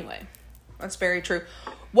hardest part anyway. That's very true.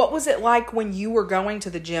 What was it like when you were going to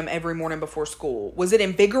the gym every morning before school? Was it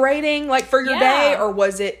invigorating, like, for your day, or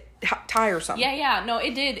was it tiresome? Yeah. No,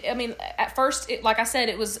 it did. I mean, at first, like I said,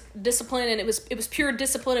 it was discipline, and it was pure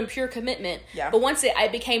discipline and pure commitment. Yeah. But once it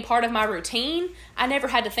became part of my routine, I never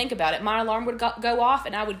had to think about it. My alarm would go off,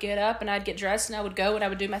 and I would get up, and I'd get dressed, and I would go, and I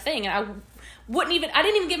would do my thing, and I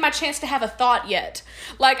didn't even get my chance to have a thought yet.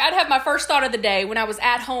 Like, I'd have my first thought of the day when I was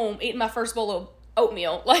at home eating my first bowl of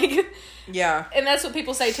oatmeal. Like, yeah. And that's what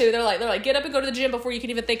people say too. They're like, get up and go to the gym before you can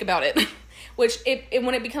even think about it. Which,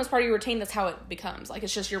 when it becomes part of your routine, that's how it becomes. Like,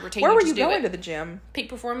 it's just your routine. Where were you going to the gym? Peak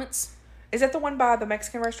Performance. Is that the one by the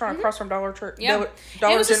Mexican restaurant across from Dollar Tree? Yeah.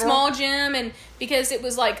 Dollar it was General? A small gym, and because it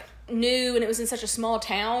was like new and it was in such a small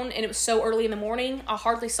town and it was so early in the morning, I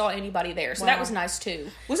hardly saw anybody there. So that was nice too.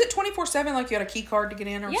 Was it 24/7, like you had a key card to get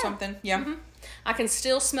in or something? Yeah. Mm-hmm. I can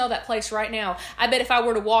still smell that place right now. I bet if I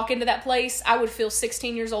were to walk into that place, I would feel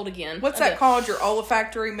 16 years old again. What's that called? Your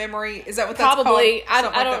olfactory memory? Is that what that's called? Probably. I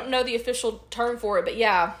don't know the official term for it, but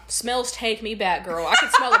yeah, smells take me back, girl. I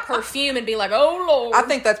could smell a perfume and be like, oh, Lord. I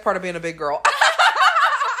think that's part of being a big girl.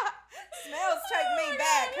 Smells take me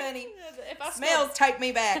back, honey. Smells take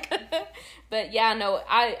me back. But yeah, no,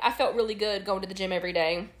 I felt really good going to the gym every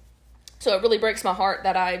day. So it really breaks my heart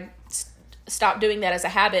that I stopped doing that as a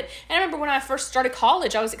habit. And I remember when I first started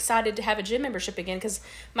college, I was excited to have a gym membership again, because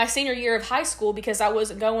my senior year of high school, because I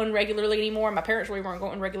wasn't going regularly anymore, and my parents really weren't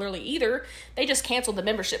going regularly either, they just canceled the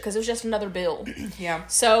membership because it was just another bill. Yeah.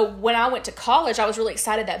 So when I went to college, I was really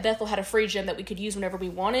excited that Bethel had a free gym that we could use whenever we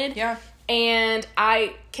wanted. Yeah. And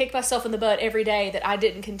I kicked myself in the butt every day that I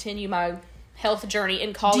didn't continue my health journey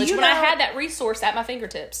in college when I had that resource at my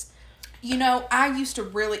fingertips. You know, I used to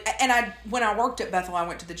really, and when I worked at Bethel, I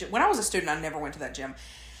went to the gym. When I was a student, I never went to that gym.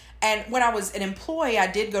 And when I was an employee, I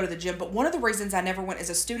did go to the gym. But one of the reasons I never went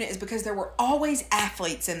as a student is because there were always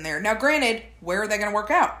athletes in there. Now, granted, where are they going to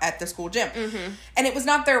work out? At the school gym. Mm-hmm. And it was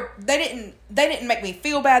not they didn't make me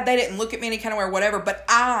feel bad. They didn't look at me any kind of way or whatever. But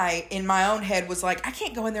I, in my own head, was like, I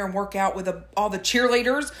can't go in there and work out with all the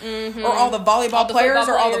cheerleaders or all the volleyball players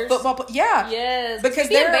or all the football players. Yeah. Yes. Because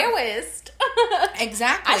they're embarrassed.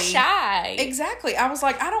 Exactly. I'm shy. Exactly. I was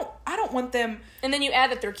like, I don't want them. And then you add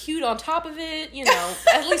that they're cute on top of it, you know,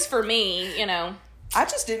 at least for me, you know. I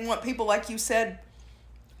just didn't want people, like you said,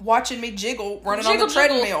 watching me jiggle, running on the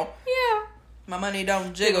treadmill. Yeah. My money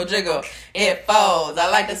don't jiggle, it falls. I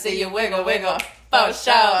like to see you wiggle, for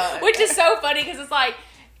sure. Which is so funny, because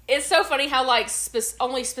it's so funny how, like,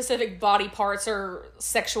 only specific body parts are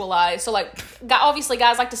sexualized. So, like, obviously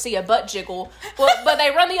guys like to see a butt jiggle, but they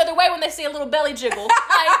run the other way when they see a little belly jiggle.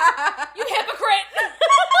 Like, you hypocrite.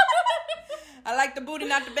 I like the booty,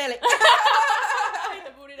 not the belly. I like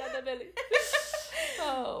the booty, not the belly.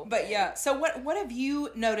 Oh. But yeah, so what have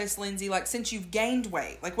you noticed, Lindsay, like, since you've gained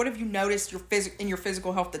weight? Like, what have you noticed in your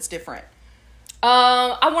physical health that's different?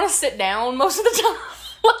 I want to sit down most of the time.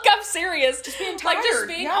 Like, I'm serious. Just being tired. Like, just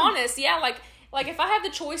being honest. Yeah, like, Like, if I have the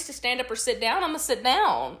choice to stand up or sit down, I'm gonna sit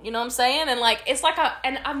down. You know what I'm saying? And, like, it's like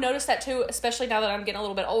and I've noticed that, too, especially now that I'm getting a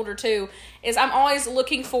little bit older, too, is I'm always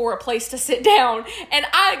looking for a place to sit down. And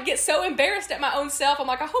I get so embarrassed at my own self. I'm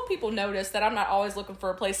like, I hope people notice that I'm not always looking for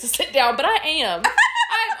a place to sit down, but I am.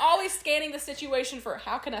 I'm always scanning the situation for,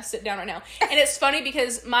 how can I sit down right now? And it's funny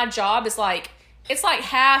because my job is, like, it's like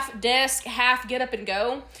half desk, half get up and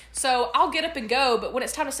go. So I'll get up and go, but when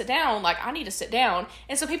it's time to sit down, like, I need to sit down.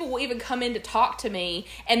 And so people will even come in to talk to me,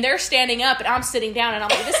 and they're standing up and I'm sitting down, and I'm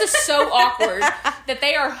like, this is so awkward that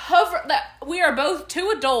they are that we are both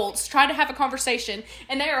two adults trying to have a conversation,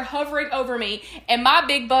 and they are hovering over me, and my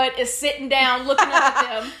big butt is sitting down looking up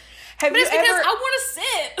at them. But it's because I want to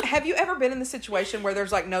sit. Have you ever been in the situation where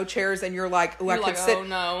there's, like, no chairs and you're like, oh, I could sit. Oh,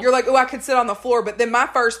 no. You're like, oh, I could sit on the floor. But then my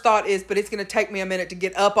first thought is, but it's going to take me a minute to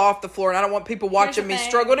get up off the floor. And I don't want people watching me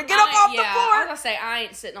struggle to get up off the floor. I was going to say, I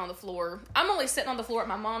ain't sitting on the floor. I'm only sitting on the floor at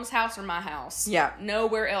my mom's house or my house. Yeah.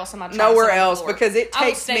 Nowhere else am I trying Nowhere to sit else, on the floor. because it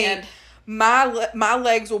takes me... My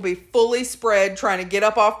legs will be fully spread trying to get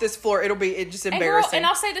up off this floor. It's just embarrassing. And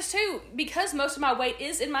I'll say this, too. Because most of my weight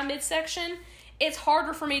is in my midsection... it's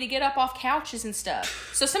harder for me to get up off couches and stuff.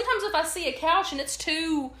 So sometimes if I see a couch and it's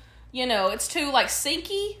too, like,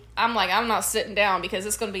 sinky, I'm like, I'm not sitting down because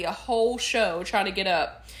it's going to be a whole show trying to get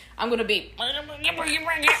up. I'm going to be making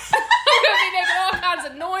all kinds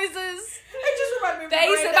of noises. It just reminded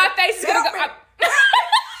me of my face is going to go...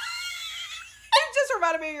 It just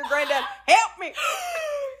reminded me of your granddad. Help me.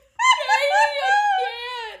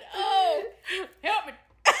 Oh, help me.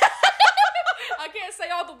 I can't say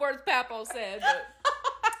all the words Papo said, but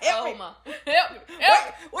help me. Help me.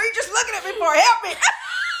 What are you just looking at me for? Help me.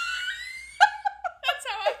 That's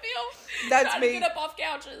how I feel. That's trying me. to get up off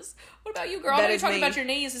couches. What about you, girl? That I know you're is talking me. about your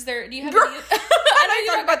knees. Do you have Girl, any? I know you're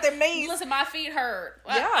talking about them knees. Listen, my feet hurt.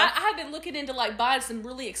 Yeah. I have been looking into, like, buying some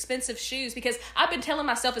really expensive shoes because I've been telling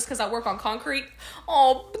myself it's because I work on concrete.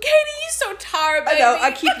 Oh, Katie, you're so tired, baby. I know.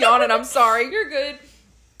 I keep yawning. I'm sorry. You're good.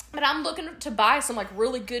 But I'm looking to buy some, like,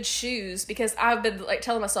 really good shoes because I've been, like,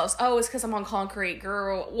 telling myself, oh, it's because I'm on concrete,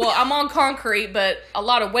 girl. Well, I'm on concrete, but a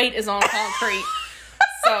lot of weight is on concrete.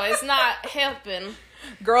 So it's not helping.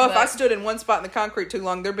 Girl, if I stood in one spot in the concrete too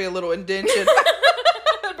long, there'd be a little indentation.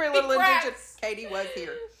 There'd be a little indentation. Katie was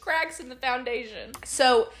here. Cracks in the foundation.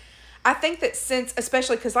 So I think that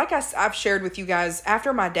especially because, like I've shared with you guys,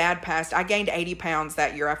 after my dad passed, I gained 80 pounds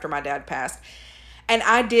that year after my dad passed. And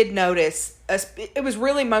I did notice, it was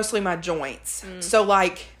really mostly my joints. So,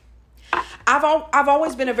 like, I've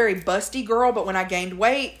always been a very busty girl, but when I gained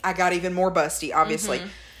weight, I got even more busty, obviously. Mm-hmm.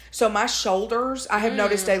 So my shoulders, I have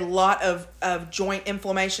noticed a lot of joint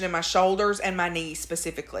inflammation in my shoulders and my knees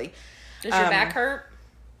specifically. Does your back hurt?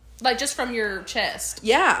 Like, just from your chest?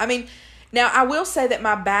 Yeah. I mean, now I will say that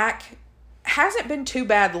my back hasn't been too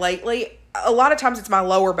bad lately. A lot of times it's my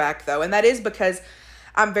lower back, though. And that is because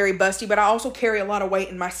I'm very busty, but I also carry a lot of weight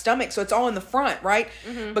in my stomach. So it's all in the front, right?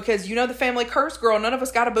 Mm-hmm. Because you know the family curse, girl, none of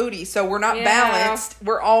us got a booty. So we're not balanced.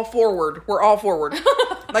 We're all forward.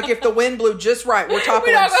 Like if the wind blew just right, we're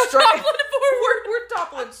toppling straight forward. We're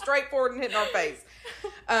toppling straight forward and hitting our face.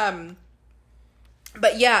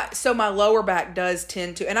 But yeah, so my lower back does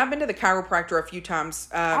tend to, and I've been to the chiropractor a few times.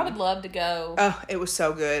 I would love to go. Oh, it was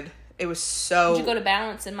so good. It was so... Did you go to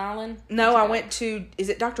Balance in Milan? No, I went to... Is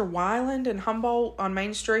it Dr. Weiland in Humboldt on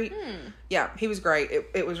Main Street? Yeah, he was great.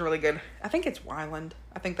 It was really good. I think it's Weiland.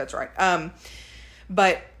 I think that's right.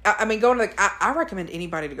 But, I mean, going to the... I recommend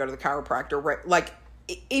anybody to go to the chiropractor. Like,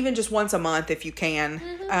 even just once a month if you can.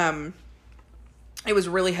 Mm-hmm. It was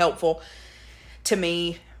really helpful to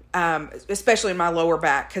me, especially in my lower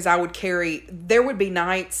back, because I would carry... There would be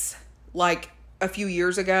nights, like, a few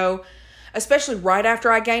years ago... Especially right after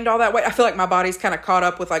I gained all that weight, I feel like my body's kind of caught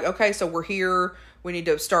up with like, okay, so we're here. We need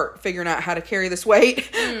to start figuring out how to carry this weight.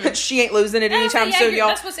 She ain't losing it anytime soon, y'all.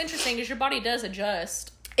 That's what's interesting is your body does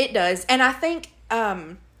adjust. It does. And I think,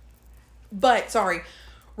 right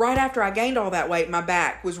after I gained all that weight, my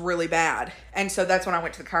back was really bad. And so that's when I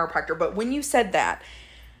went to the chiropractor. But when you said that,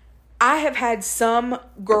 I have had some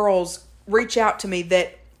girls reach out to me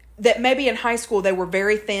that maybe in high school they were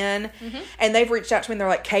very thin, and they've reached out to me and they're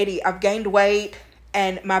like, Katie, I've gained weight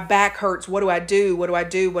and my back hurts. What do I do?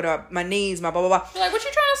 My knees, my blah, blah, blah. You're like, what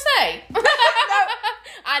you trying to say? No.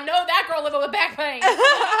 I know that girl living with back pain.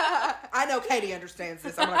 I know Katie understands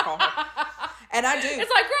this. I'm going to call her. And I do. It's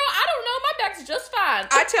like, girl, I don't know. My back's just fine.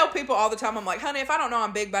 I tell people all the time, I'm like, honey, if I don't know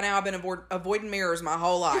I'm big by now, I've been avoiding mirrors my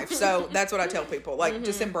whole life. So that's what I tell people. Like,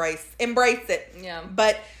 just embrace it. Yeah.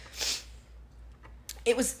 But...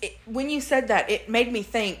 when you said that, it made me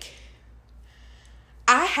think,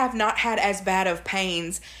 I have not had as bad of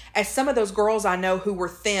pains as some of those girls I know who were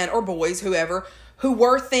thin, or boys, whoever, who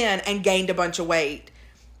were thin and gained a bunch of weight.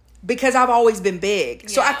 Because I've always been big.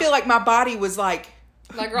 So I feel like my body was like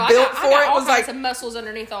girl, built I for got it. all Was kinds like of muscles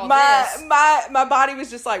underneath all this. this. My body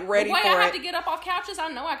was just like ready the way for I have it. to get up off couches, I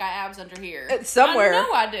know I got abs under here. Somewhere. I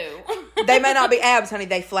know I do. They may not be abs, honey.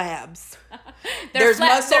 They flabs. There's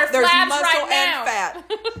muscle. There's muscle and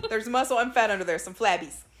fat. There's muscle and fat under there. Some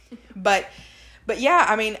flabbies. But yeah,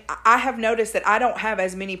 I mean, I have noticed that I don't have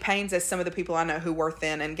as many pains as some of the people I know who were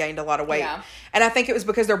thin and gained a lot of weight. Yeah. And I think it was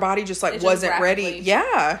because their body just like wasn't ready.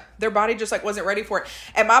 Yeah. Their body just like wasn't ready for it.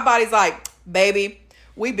 And my body's like, baby,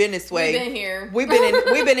 we've been this way. We've been here. We've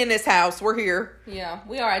been in this house. We're here. Yeah.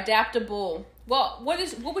 We are adaptable. Well,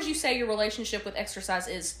 what would you say your relationship with exercise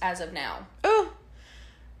is as of now? Oh.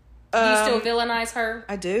 Do you still villainize her?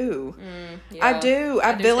 I do. Yeah, I do.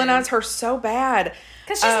 I villainize her so bad.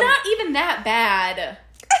 Because she's not even that bad.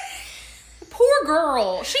 Poor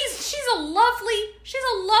girl. She's a lovely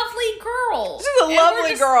girl. She's a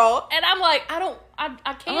lovely girl. And I'm like, I can't.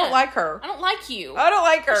 I don't like her. I don't like you. I don't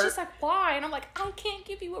like her. And she's like, why? And I'm like, I can't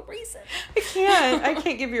give you a reason. I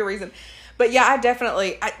can't give you a reason. But yeah,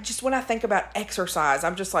 I just when I think about exercise,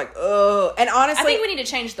 I'm just like, ugh. And honestly, I think we need to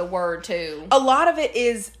change the word too. A lot of it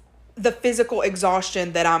is the physical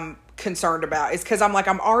exhaustion that I'm concerned about. Is because I'm like,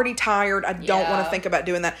 I'm already tired. I don't want to think about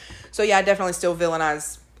doing that. So yeah, I definitely still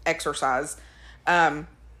villainize exercise. How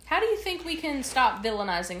do you think we can stop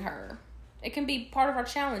villainizing her? It can be part of our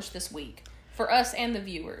challenge this week for us and the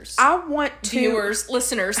viewers. I want to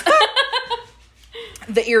listeners,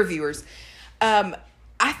 the ear viewers.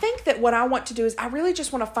 I think that what I want to do is I really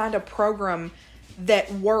just want to find a program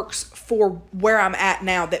that works for where I'm at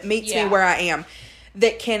now, that meets me where I am,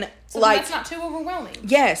 that can that's not too overwhelming.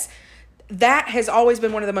 Yes. That has always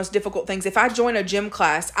been one of the most difficult things. If I join a gym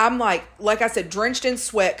class, I'm like I said, drenched in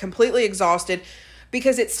sweat, completely exhausted,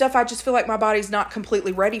 because it's stuff I just feel like my body's not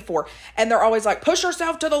completely ready for. And they're always like, push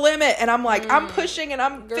yourself to the limit. And I'm like, I'm pushing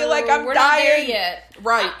and feel like I'm we're dying. Not there yet.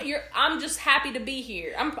 Right. I'm just happy to be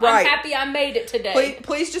here. I'm happy I made it today.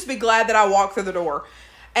 Please just be glad that I walked through the door.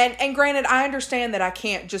 And granted, I understand that I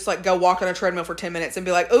can't just like go walk on a treadmill for 10 minutes and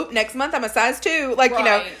be like, oop, next month I'm a size 2. Like, you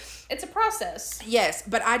know. It's a process. Yes,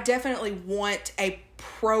 but I definitely want a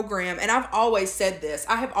program. And I've always said this.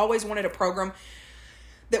 I have always wanted a program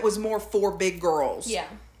that was more for big girls. Yeah.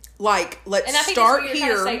 Like, let's and I think start that's what you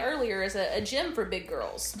here. were trying to say earlier is a gym for big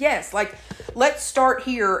girls. Yes, like, let's start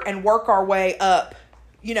here and work our way up,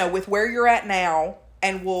 you know, with where you're at now.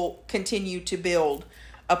 And we'll continue to build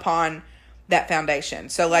upon that foundation.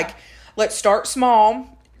 So, like, let's start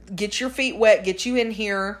small. Get your feet wet. Get you in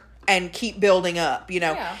here. And keep building up, you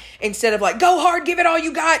know, instead of like, go hard, give it all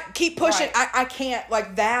you got, keep pushing. Right. I can't,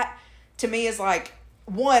 like, that to me is like,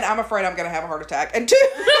 one, I'm afraid I'm going to have a heart attack. And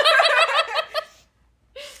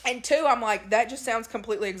two, I'm like, that just sounds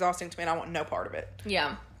completely exhausting to me and I want no part of it.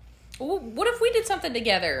 Yeah. Well, what if we did something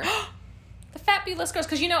together? The Fat Bee Let's Go.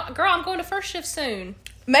 Because, you know, girl, I'm going to first shift soon.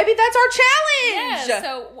 Maybe that's our challenge. Yeah,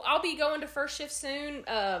 so I'll be going to first shift soon.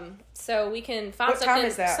 So we can find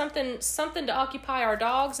something to occupy our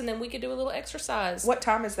dogs, and then we could do a little exercise. What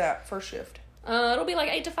time is that first shift? It'll be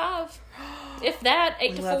like 8 to 5, if that.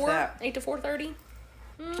 8 to 4, that. 8 to 4:30.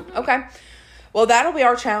 Mm-hmm. Okay. Well, that'll be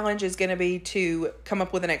our challenge. Is going to be to come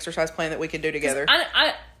up with an exercise plan that we can do together.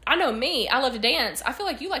 I know me. I love to dance. I feel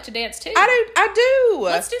like you like to dance too. I do.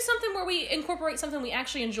 Let's do something where we incorporate something we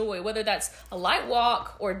actually enjoy, whether that's a light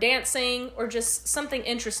walk or dancing or just something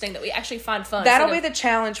interesting that we actually find fun. That'll be the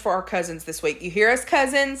challenge for our cousins this week. You hear us,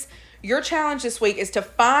 cousins? Your challenge this week is to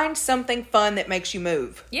find something fun that makes you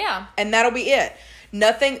move. Yeah. And that'll be it.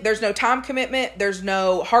 There's no time commitment. There's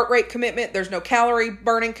no heart rate commitment. There's no calorie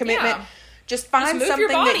burning commitment. Yeah. Just find something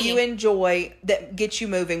that you enjoy that gets you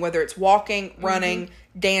moving, whether it's walking, running,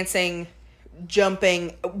 dancing, jumping,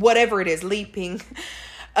 whatever it is, leaping.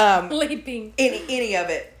 Leaping. Any of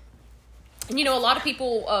it. And you know, a lot of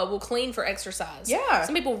people will clean for exercise. Yeah.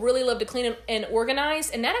 Some people really love to clean and organize,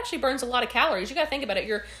 and that actually burns a lot of calories. You got to think about it.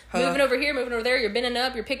 You're moving over here, moving over there. You're bending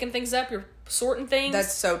up. You're picking things up. You're sorting things.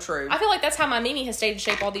 That's so true. I feel like that's how my Mimi has stayed in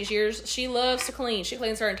shape all these years. She loves to clean. She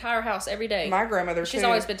cleans her entire house every day. My grandmother, She's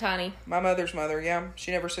always been tiny. My mother's mother, yeah.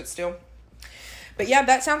 She never sits still. But yeah,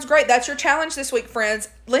 that sounds great. That's your challenge this week, friends.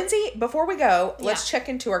 Lindsay, before we go, let's check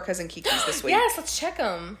into our Cousin KiKis this week. Yes, let's check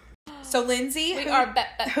them. So Lindsay, who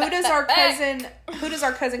does our cousin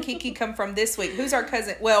KiKi come from this week? Who's our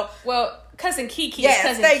cousin? Well, Cousin KiKi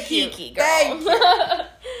yes, is Cousin KiKi, girl. Thank you.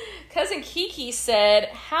 Cousin KiKi said,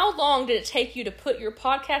 how long did it take you to put your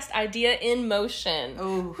podcast idea in motion?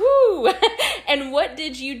 Ooh. Woo! And what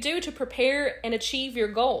did you do to prepare and achieve your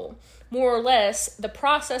goal? More or less, the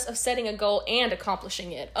process of setting a goal and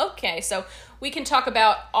accomplishing it. Okay, so we can talk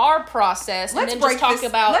about our process and then just talk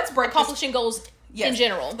about accomplishing goals in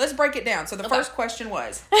general. Let's break it down. So the first question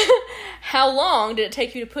was... How long did it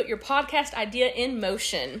take you to put your podcast idea in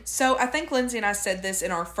motion? So I think Lindsay and I said this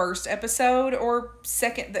in our first episode or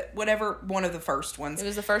second, whatever, one of the first ones. It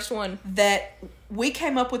was the first one. That we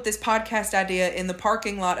came up with this podcast idea in the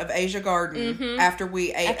parking lot of Asia Garden after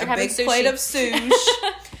we ate a big plate of sushi.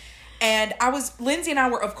 And Lindsay and I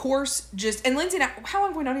were, of course, and Lindsay and I, how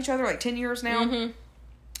long have we known each other? Like 10 years now?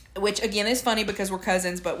 Mm-hmm. Which, again, is funny because we're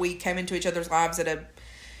cousins, but we came into each other's lives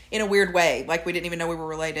in a weird way. Like, we didn't even know we were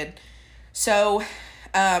related. So,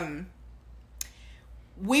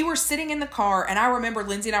 we were sitting in the car, and I remember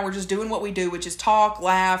Lindsay and I were just doing what we do, which is talk,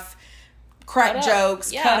 laugh, crack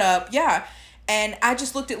jokes, cut up. Yeah. And I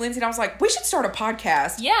just looked at Lindsay, and I was like, we should start a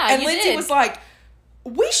podcast. Yeah, and Lindsay was like,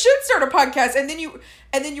 we should start a podcast. And then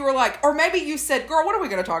you were like, or maybe you said, girl, what are we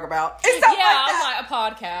going to talk about? I'm like, a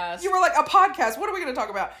podcast. You were like, a podcast. What are we going to talk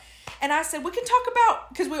about? And I said, we can talk about,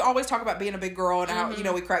 because we always talk about being a big girl and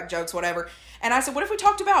how, we crack jokes, whatever. And I said, what if we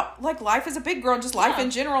talked about, like, life as a big girl and just life in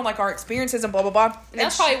general, like our experiences and blah, blah, blah. And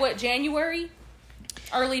that's probably what, January?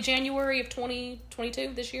 Early January of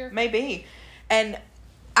 2022 this year? Maybe. And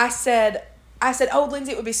I said, oh,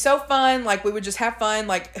 Lindsay, it would be so fun. Like, we would just have fun.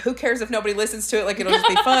 Like, who cares if nobody listens to it? Like, it'll just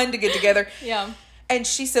be fun to get together. Yeah. And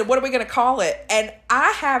she said, what are we going to call it? And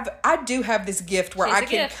I do have this gift where I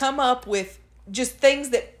can come up with just things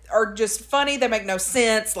that are just funny. They make no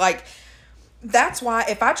sense. Like, that's why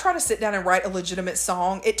if I try to sit down and write a legitimate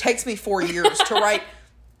song, it takes me 4 years to write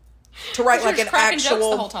like an actual jokes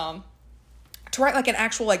the whole time. To write like an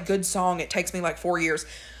actual like good song, it takes me like 4 years.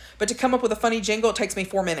 But to come up with a funny jingle, it takes me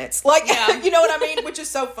 4 minutes. Like, you know what I mean? Which is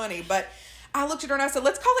so funny. But I looked at her and I said,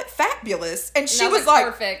 let's call it Fabulous. And she was like,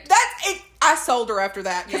 perfect. That's it. I sold her after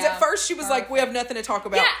that. Because at first she was like, we have nothing to talk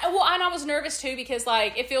about. Yeah, well, and I was nervous too because,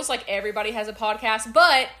 like, it feels like everybody has a podcast.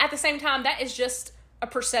 But at the same time, that is just a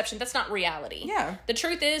perception. That's not reality. Yeah. The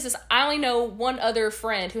truth is I only know one other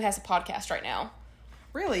friend who has a podcast right now.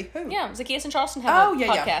 Really? Who? Yeah, Zacchaeus and Charleston have a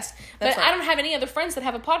podcast. Yeah. But I don't have any other friends that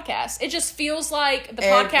have a podcast. It just feels like the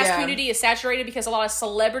podcast community is saturated because a lot of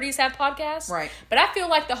celebrities have podcasts. Right. But I feel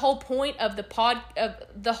like the whole point of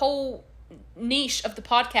the whole niche of the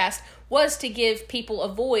podcast was to give people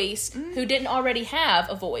a voice who didn't already have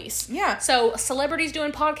a voice. Yeah. So celebrities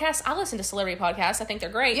doing podcasts, I listen to celebrity podcasts. I think they're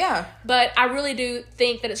great. Yeah. But I really do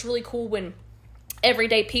think that it's really cool when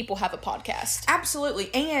everyday people have a podcast.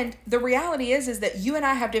 Absolutely. And the reality is that you and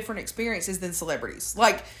I have different experiences than celebrities.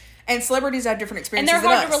 Like, and celebrities have different experiences and they're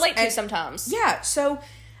hard than to relate to sometimes. Yeah. So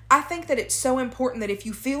I think that it's so important that if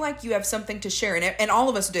you feel like you have something to share, and all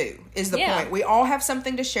of us do, is the point. We all have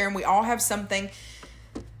something to share and we all have something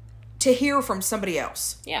to hear from somebody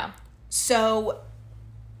else. Yeah. So...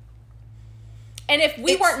 And if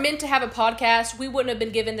we weren't meant to have a podcast, we wouldn't have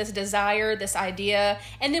been given this desire, this idea,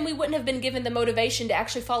 and then we wouldn't have been given the motivation to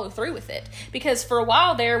actually follow through with it. Because for a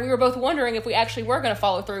while there, we were both wondering if we actually were going to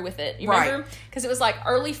follow through with it. You remember? Because it was like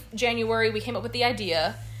early January, we came up with the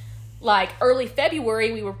idea. Like early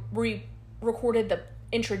February, we recorded the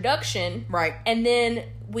introduction. Right. And then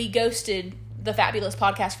we ghosted the Fabulous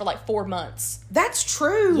podcast for like 4 months. That's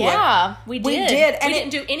true. Yeah, we did. And we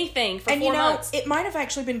didn't do anything for 4 months. It might have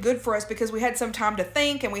actually been good for us because we had some time to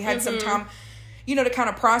think and we had some time, to kind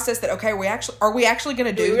of process that. Okay, are we actually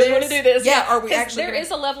going to do this? We want to do this. Yeah. Are we actually? There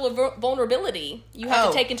is a level of vulnerability you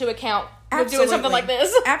have to take into account with doing something like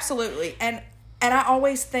this. Absolutely. And I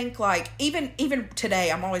always think, like, even today,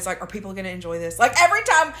 I'm always like, are people going to enjoy this? Like,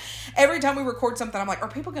 every time we record something, I'm like, are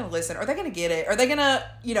people going to listen? Are they going to get it? Are they going to,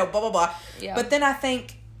 blah, blah, blah. Yeah. But then I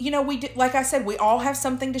think, we do, like I said, we all have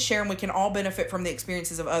something to share and we can all benefit from the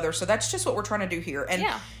experiences of others. So that's just what we're trying to do here. And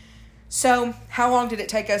so how long did it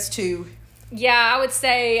take us to... Yeah, I would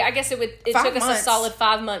say, I guess it took us months. a solid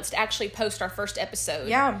 5 months to actually post our first episode.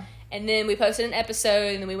 Yeah. And then we posted an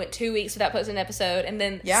episode, and then we went 2 weeks without posting an episode. And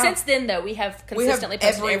then since then, though, we have consistently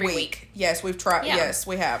posted every week. Yes, we've tried. Yeah. Yes,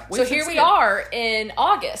 we have. So here we are in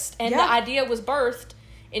August, and the idea was birthed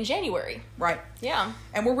in January. Right. Yeah.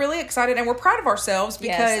 And we're really excited, and we're proud of ourselves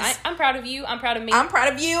because... Yes, I'm proud of you. I'm proud of me. I'm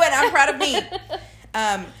proud of you, and I'm proud of me.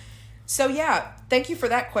 So, yeah, thank you for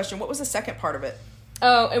that question. What was the second part of it?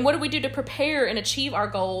 Oh, and what do we do to prepare and achieve our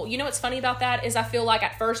goal? You know what's funny about that is I feel like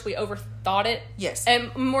at first we overthought it. Yes.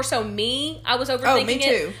 And more so me, I was overthinking me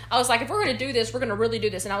too. it. I was like, if we're going to do this, we're going to really do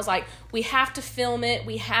this. And I was like, we have to film it.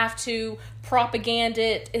 We have to propaganda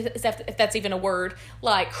it, if that's even a word,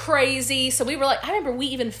 like crazy. So we were like, I remember we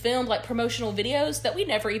even filmed like promotional videos that we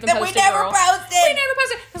never even posted. We never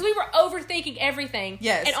posted because we were overthinking everything.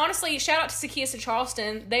 Yes. And honestly, shout out to Zacchaeus and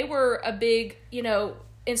Charleston. They were a big,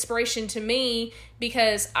 inspiration to me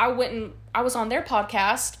because I was on their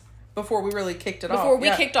podcast before we really kicked it off. Before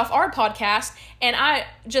we kicked off our podcast, and I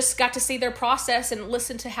just got to see their process and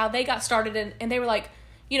listen to how they got started, and they were like,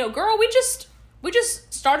 girl, we just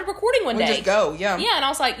started recording one day. We just go, yeah. Yeah, and I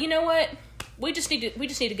was like, you know what? We just need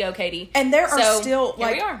to go, Katie. And there are still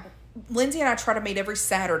here we are. Lindsay and I try to meet every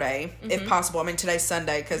Saturday if possible. I mean, today's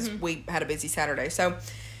Sunday because we had a busy Saturday. So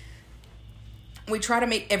we try to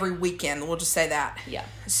meet every weekend. We'll just say that. Yeah.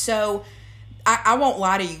 So I won't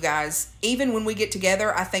lie to you guys. Even when we get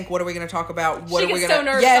together, I think, what are we going to talk about? She gets so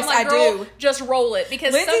nervous. Yes, I'm like, I do. Just roll it.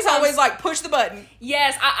 Because Lindsay's always like, push the button.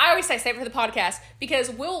 Yes, I always say save it for the podcast. Because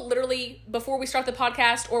we'll literally, before we start the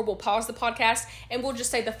podcast, or we'll pause the podcast, and we'll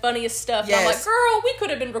just say the funniest stuff. Yes. And I'm like, girl, we could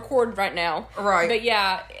have been recording right now. Right. But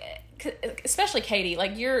yeah, especially Katie.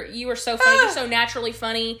 Like, you are so funny. You're so naturally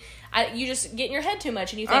funny. You just get in your head too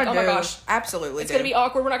much, and you think, oh my gosh. Absolutely. It's going to be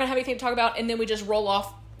awkward. We're not going to have anything to talk about. And then we just roll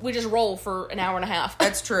off. We just roll for an hour and a half.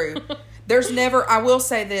 That's true. I will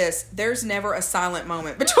say this, there's never a silent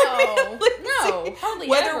moment between me and Lindsay. No,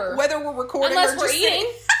 hardly ever. Whether we're recording Unless we're eating.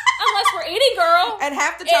 Unless we're eating, girl. And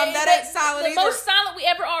half the time that ain't silent either. The most silent we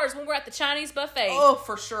ever are is when we're at the Chinese buffet. Oh,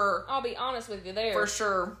 for sure. I'll be honest with you there. For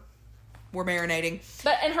sure. We're marinating.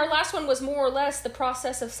 And her last one was more or less the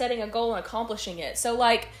process of setting a goal and accomplishing it. So,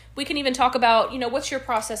 like, we can even talk about, what's your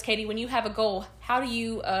process, Katie, when you have a goal? How do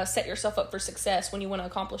you set yourself up for success when you want to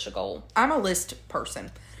accomplish a goal? I'm a list person.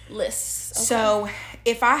 Lists. Okay. So,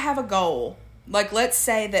 if I have a goal, like, let's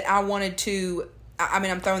say that I wanted to,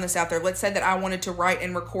 I'm throwing this out there. Let's say that I wanted to write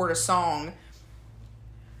and record a song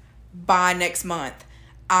by next month.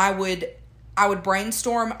 I would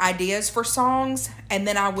brainstorm ideas for songs, and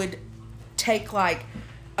then I would take like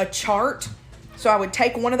a chart. So I would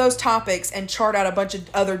take one of those topics and chart out a bunch of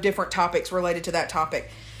other different topics related to that topic.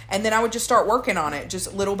 And then I would just start working on it,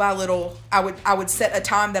 just little by little. I would set a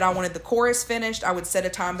time that I wanted the chorus finished. I would set a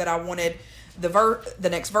time that I wanted the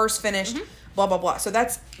next verse finished, blah, blah, blah. So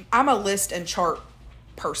I'm a list and chart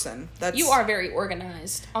person. You are very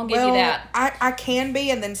organized. I'll give you that. I can be,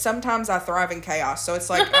 and then sometimes I thrive in chaos. So it's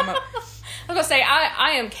like I was going to say,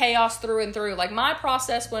 I am chaos through and through. Like, my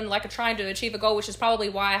process when, like, trying to achieve a goal, which is probably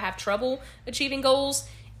why I have trouble achieving goals,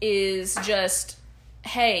 is just,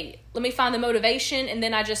 hey, let me find the motivation, and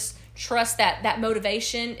then I just trust that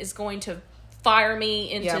motivation is going to fire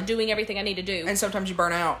me into doing everything I need to do. And sometimes you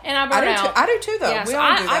burn out. And I burn out. I do too, though. Yeah, we so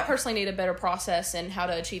all do that. I personally need a better process in how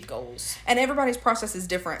to achieve goals. And everybody's process is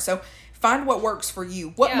different. So find what works for you.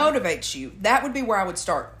 What motivates you? That would be where I would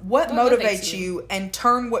start. What motivates you, and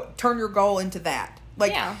turn your goal into that.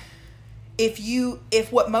 Like,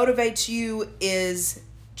 if what motivates you is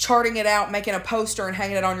charting it out, making a poster and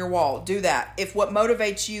hanging it on your wall, do that. If what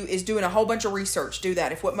motivates you is doing a whole bunch of research, do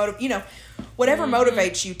that. If whatever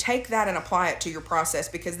motivates you, take that and apply it to your process,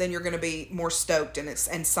 because then you're going to be more stoked and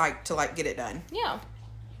psyched to like get it done. Yeah.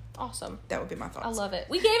 Awesome. That would be my thoughts. I love it.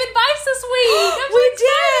 We gave advice this week. We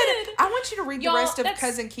did. I want you to read the rest of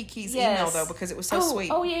Cousin KiKi's email, though, because it was so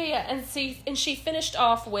sweet. Oh, yeah. And she finished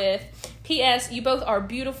off with, P.S. You both are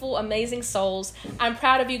beautiful, amazing souls. I'm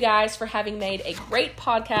proud of you guys for having made a great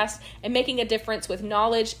podcast and making a difference with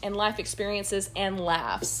knowledge and life experiences and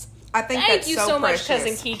laughs. I think Thank that's you so so precious. much,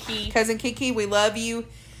 Cousin KiKi. Cousin KiKi, we love you,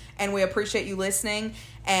 and we appreciate you listening.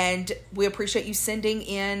 And we appreciate you sending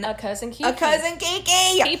in a Cousin KiKi. A Cousin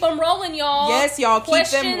KiKi. Keep them rolling, y'all. Yes, y'all. Keep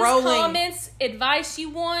Questions, them rolling. Comments, advice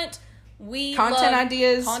you want. Content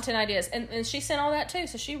ideas. And she sent all that too,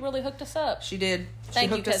 so she really hooked us up. She did.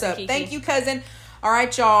 Thank you, hooked us up. KiKi. Thank you, cousin. All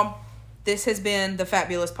right, y'all. This has been the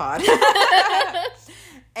Fabulous Pod.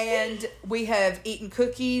 And we have eaten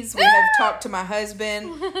cookies. We have talked to my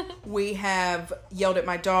husband. We have yelled at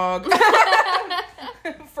my dog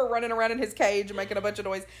for running around in his cage and making a bunch of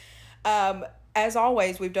noise. As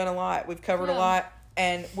always, we've done a lot. We've covered a lot.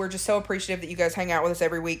 And we're just so appreciative that you guys hang out with us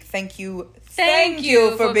every week. Thank you. Thank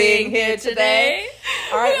you for being here today.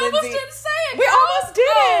 All right, we Lindsay. almost didn't say it. We almost did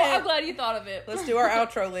it. I'm glad you thought of it. Let's do our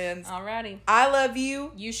outro, Linz. Alrighty. I love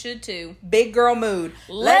you. You should too. Big girl mood.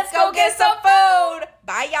 Let's go get some food.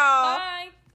 Bye, y'all. Bye.